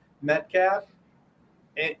with Metcalf.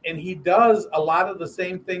 And he does a lot of the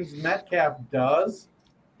same things Metcalf does.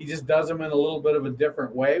 He just does them in a little bit of a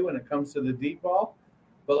different way when it comes to the deep ball.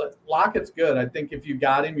 But Lockett's good. I think if you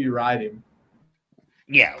got him, you ride him.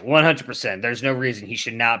 Yeah, 100%. There's no reason he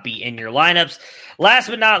should not be in your lineups. Last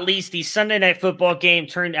but not least, the Sunday Night Football game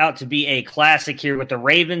turned out to be a classic here with the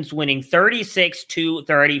Ravens winning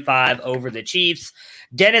 36-35 over the Chiefs.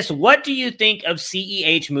 Dennis, what do you think of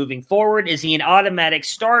CEH moving forward? Is he an automatic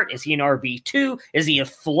start? Is he an RB2? Is he a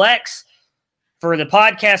flex? For the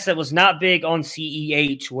podcast that was not big on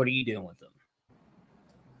CEH, what are you doing with him?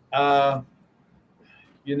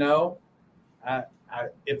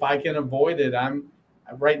 If I can avoid it,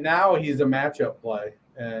 right now he's a matchup play.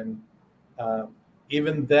 And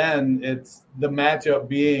even then, it's the matchup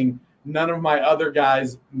being none of my other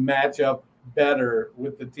guys match up better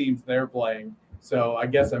with the teams they're playing. So I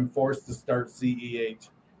guess I'm forced to start CEH.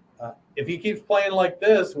 If he keeps playing like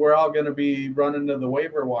this, we're all going to be running to the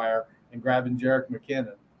waiver wire and grabbing Jerick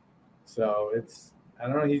McKinnon. So I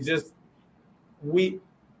don't know.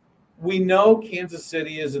 We know Kansas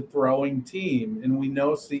City is a throwing team, and we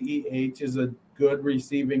know CEH is a good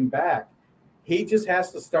receiving back. He just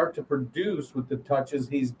has to start to produce with the touches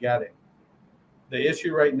he's getting. The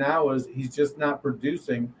issue right now is he's just not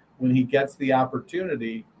producing when he gets the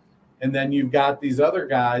opportunity. And then you've got these other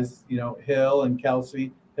guys, Hill and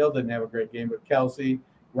Kelsey. Hill didn't have a great game, but Kelsey,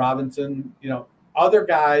 Robinson, other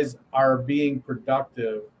guys are being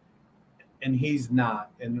productive, and he's not.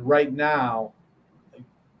 And right now,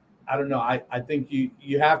 I don't know. I think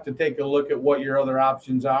you have to take a look at what your other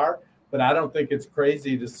options are, but I don't think it's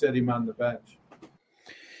crazy to sit him on the bench.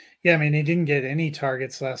 Yeah, I mean, he didn't get any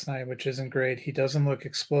targets last night, which isn't great. He doesn't look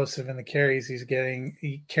explosive in the carries he's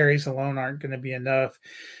getting. Carries alone aren't going to be enough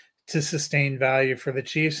to sustain value for the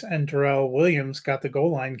Chiefs. And Darrell Williams got the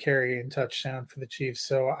goal line carry and touchdown for the Chiefs.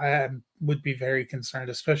 So I would be very concerned,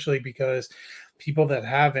 especially because people that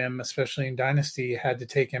have him, especially in Dynasty, had to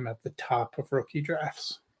take him at the top of rookie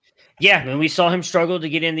drafts. Yeah, and we saw him struggle to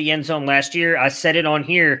get in the end zone last year. I said it on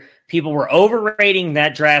here. People were overrating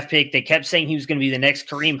that draft pick. They kept saying he was going to be the next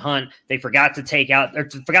Kareem Hunt. They forgot to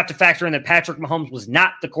factor in that Patrick Mahomes was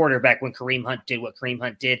not the quarterback when Kareem Hunt did what Kareem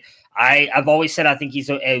Hunt did. I've always said I think he's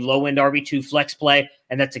a low-end RB2 flex play,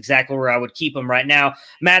 and that's exactly where I would keep him right now.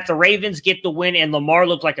 Matt, the Ravens get the win, and Lamar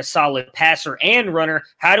looked like a solid passer and runner.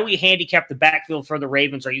 How do we handicap the backfield for the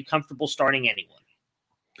Ravens? Are you comfortable starting anyone?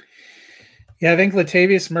 Yeah, I think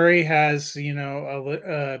Latavius Murray has,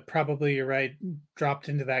 probably, you're right, dropped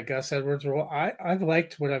into that Gus Edwards role. I've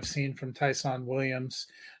liked what I've seen from Tyson Williams.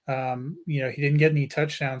 He didn't get any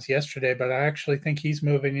touchdowns yesterday, but I actually think he's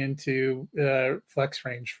moving into flex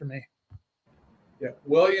range for me. Yeah,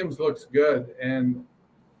 Williams looks good. And,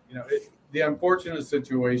 the unfortunate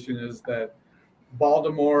situation is that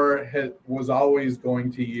Baltimore was always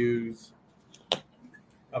going to use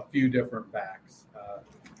a few different backs.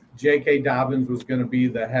 J.K. Dobbins was going to be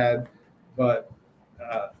the head, but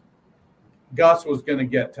Gus was going to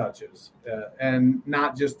get touches, and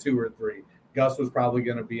not just 2 or 3. Gus was probably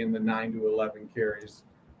going to be in the 9 to 11 carries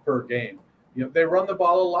per game. They run the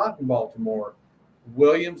ball a lot in Baltimore.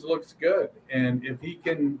 Williams looks good, and if he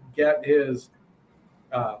can get his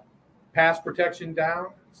pass protection down,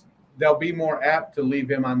 they'll be more apt to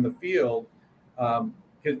leave him on the field.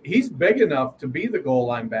 He's big enough to be the goal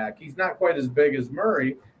line back. He's not quite as big as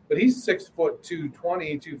Murray, but he's 6'2",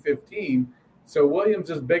 215. So Williams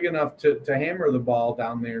is big enough to hammer the ball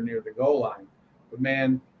down there near the goal line. But,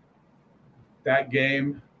 man, that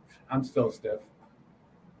game, I'm still stiff.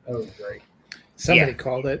 That was great. Somebody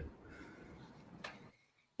called it.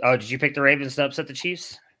 Oh, did you pick the Ravens to upset the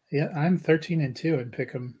Chiefs? Yeah, I'm 13-2 and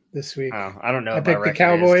pick them this week. Oh, I don't know. I picked the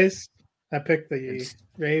Cowboys. I picked the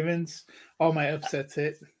Ravens. All my upsets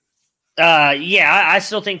hit. I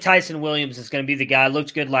still think Tyson Williams is going to be the guy.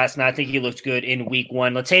 Looked good last night. I think he looked good in week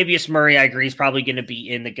 1. Latavius Murray, I agree, is probably going to be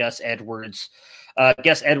in the Gus Edwards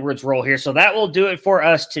role here. So that will do it for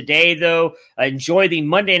us today, though. Enjoy the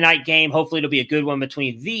Monday night game. Hopefully it'll be a good one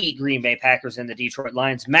between the Green Bay Packers and the Detroit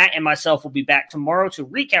Lions. Matt and myself will be back tomorrow to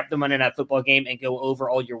recap the Monday night football game and go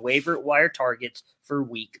over all your waiver wire targets for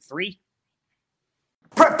week 3.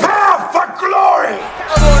 Prepare for glory!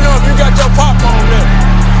 I don't know if you got your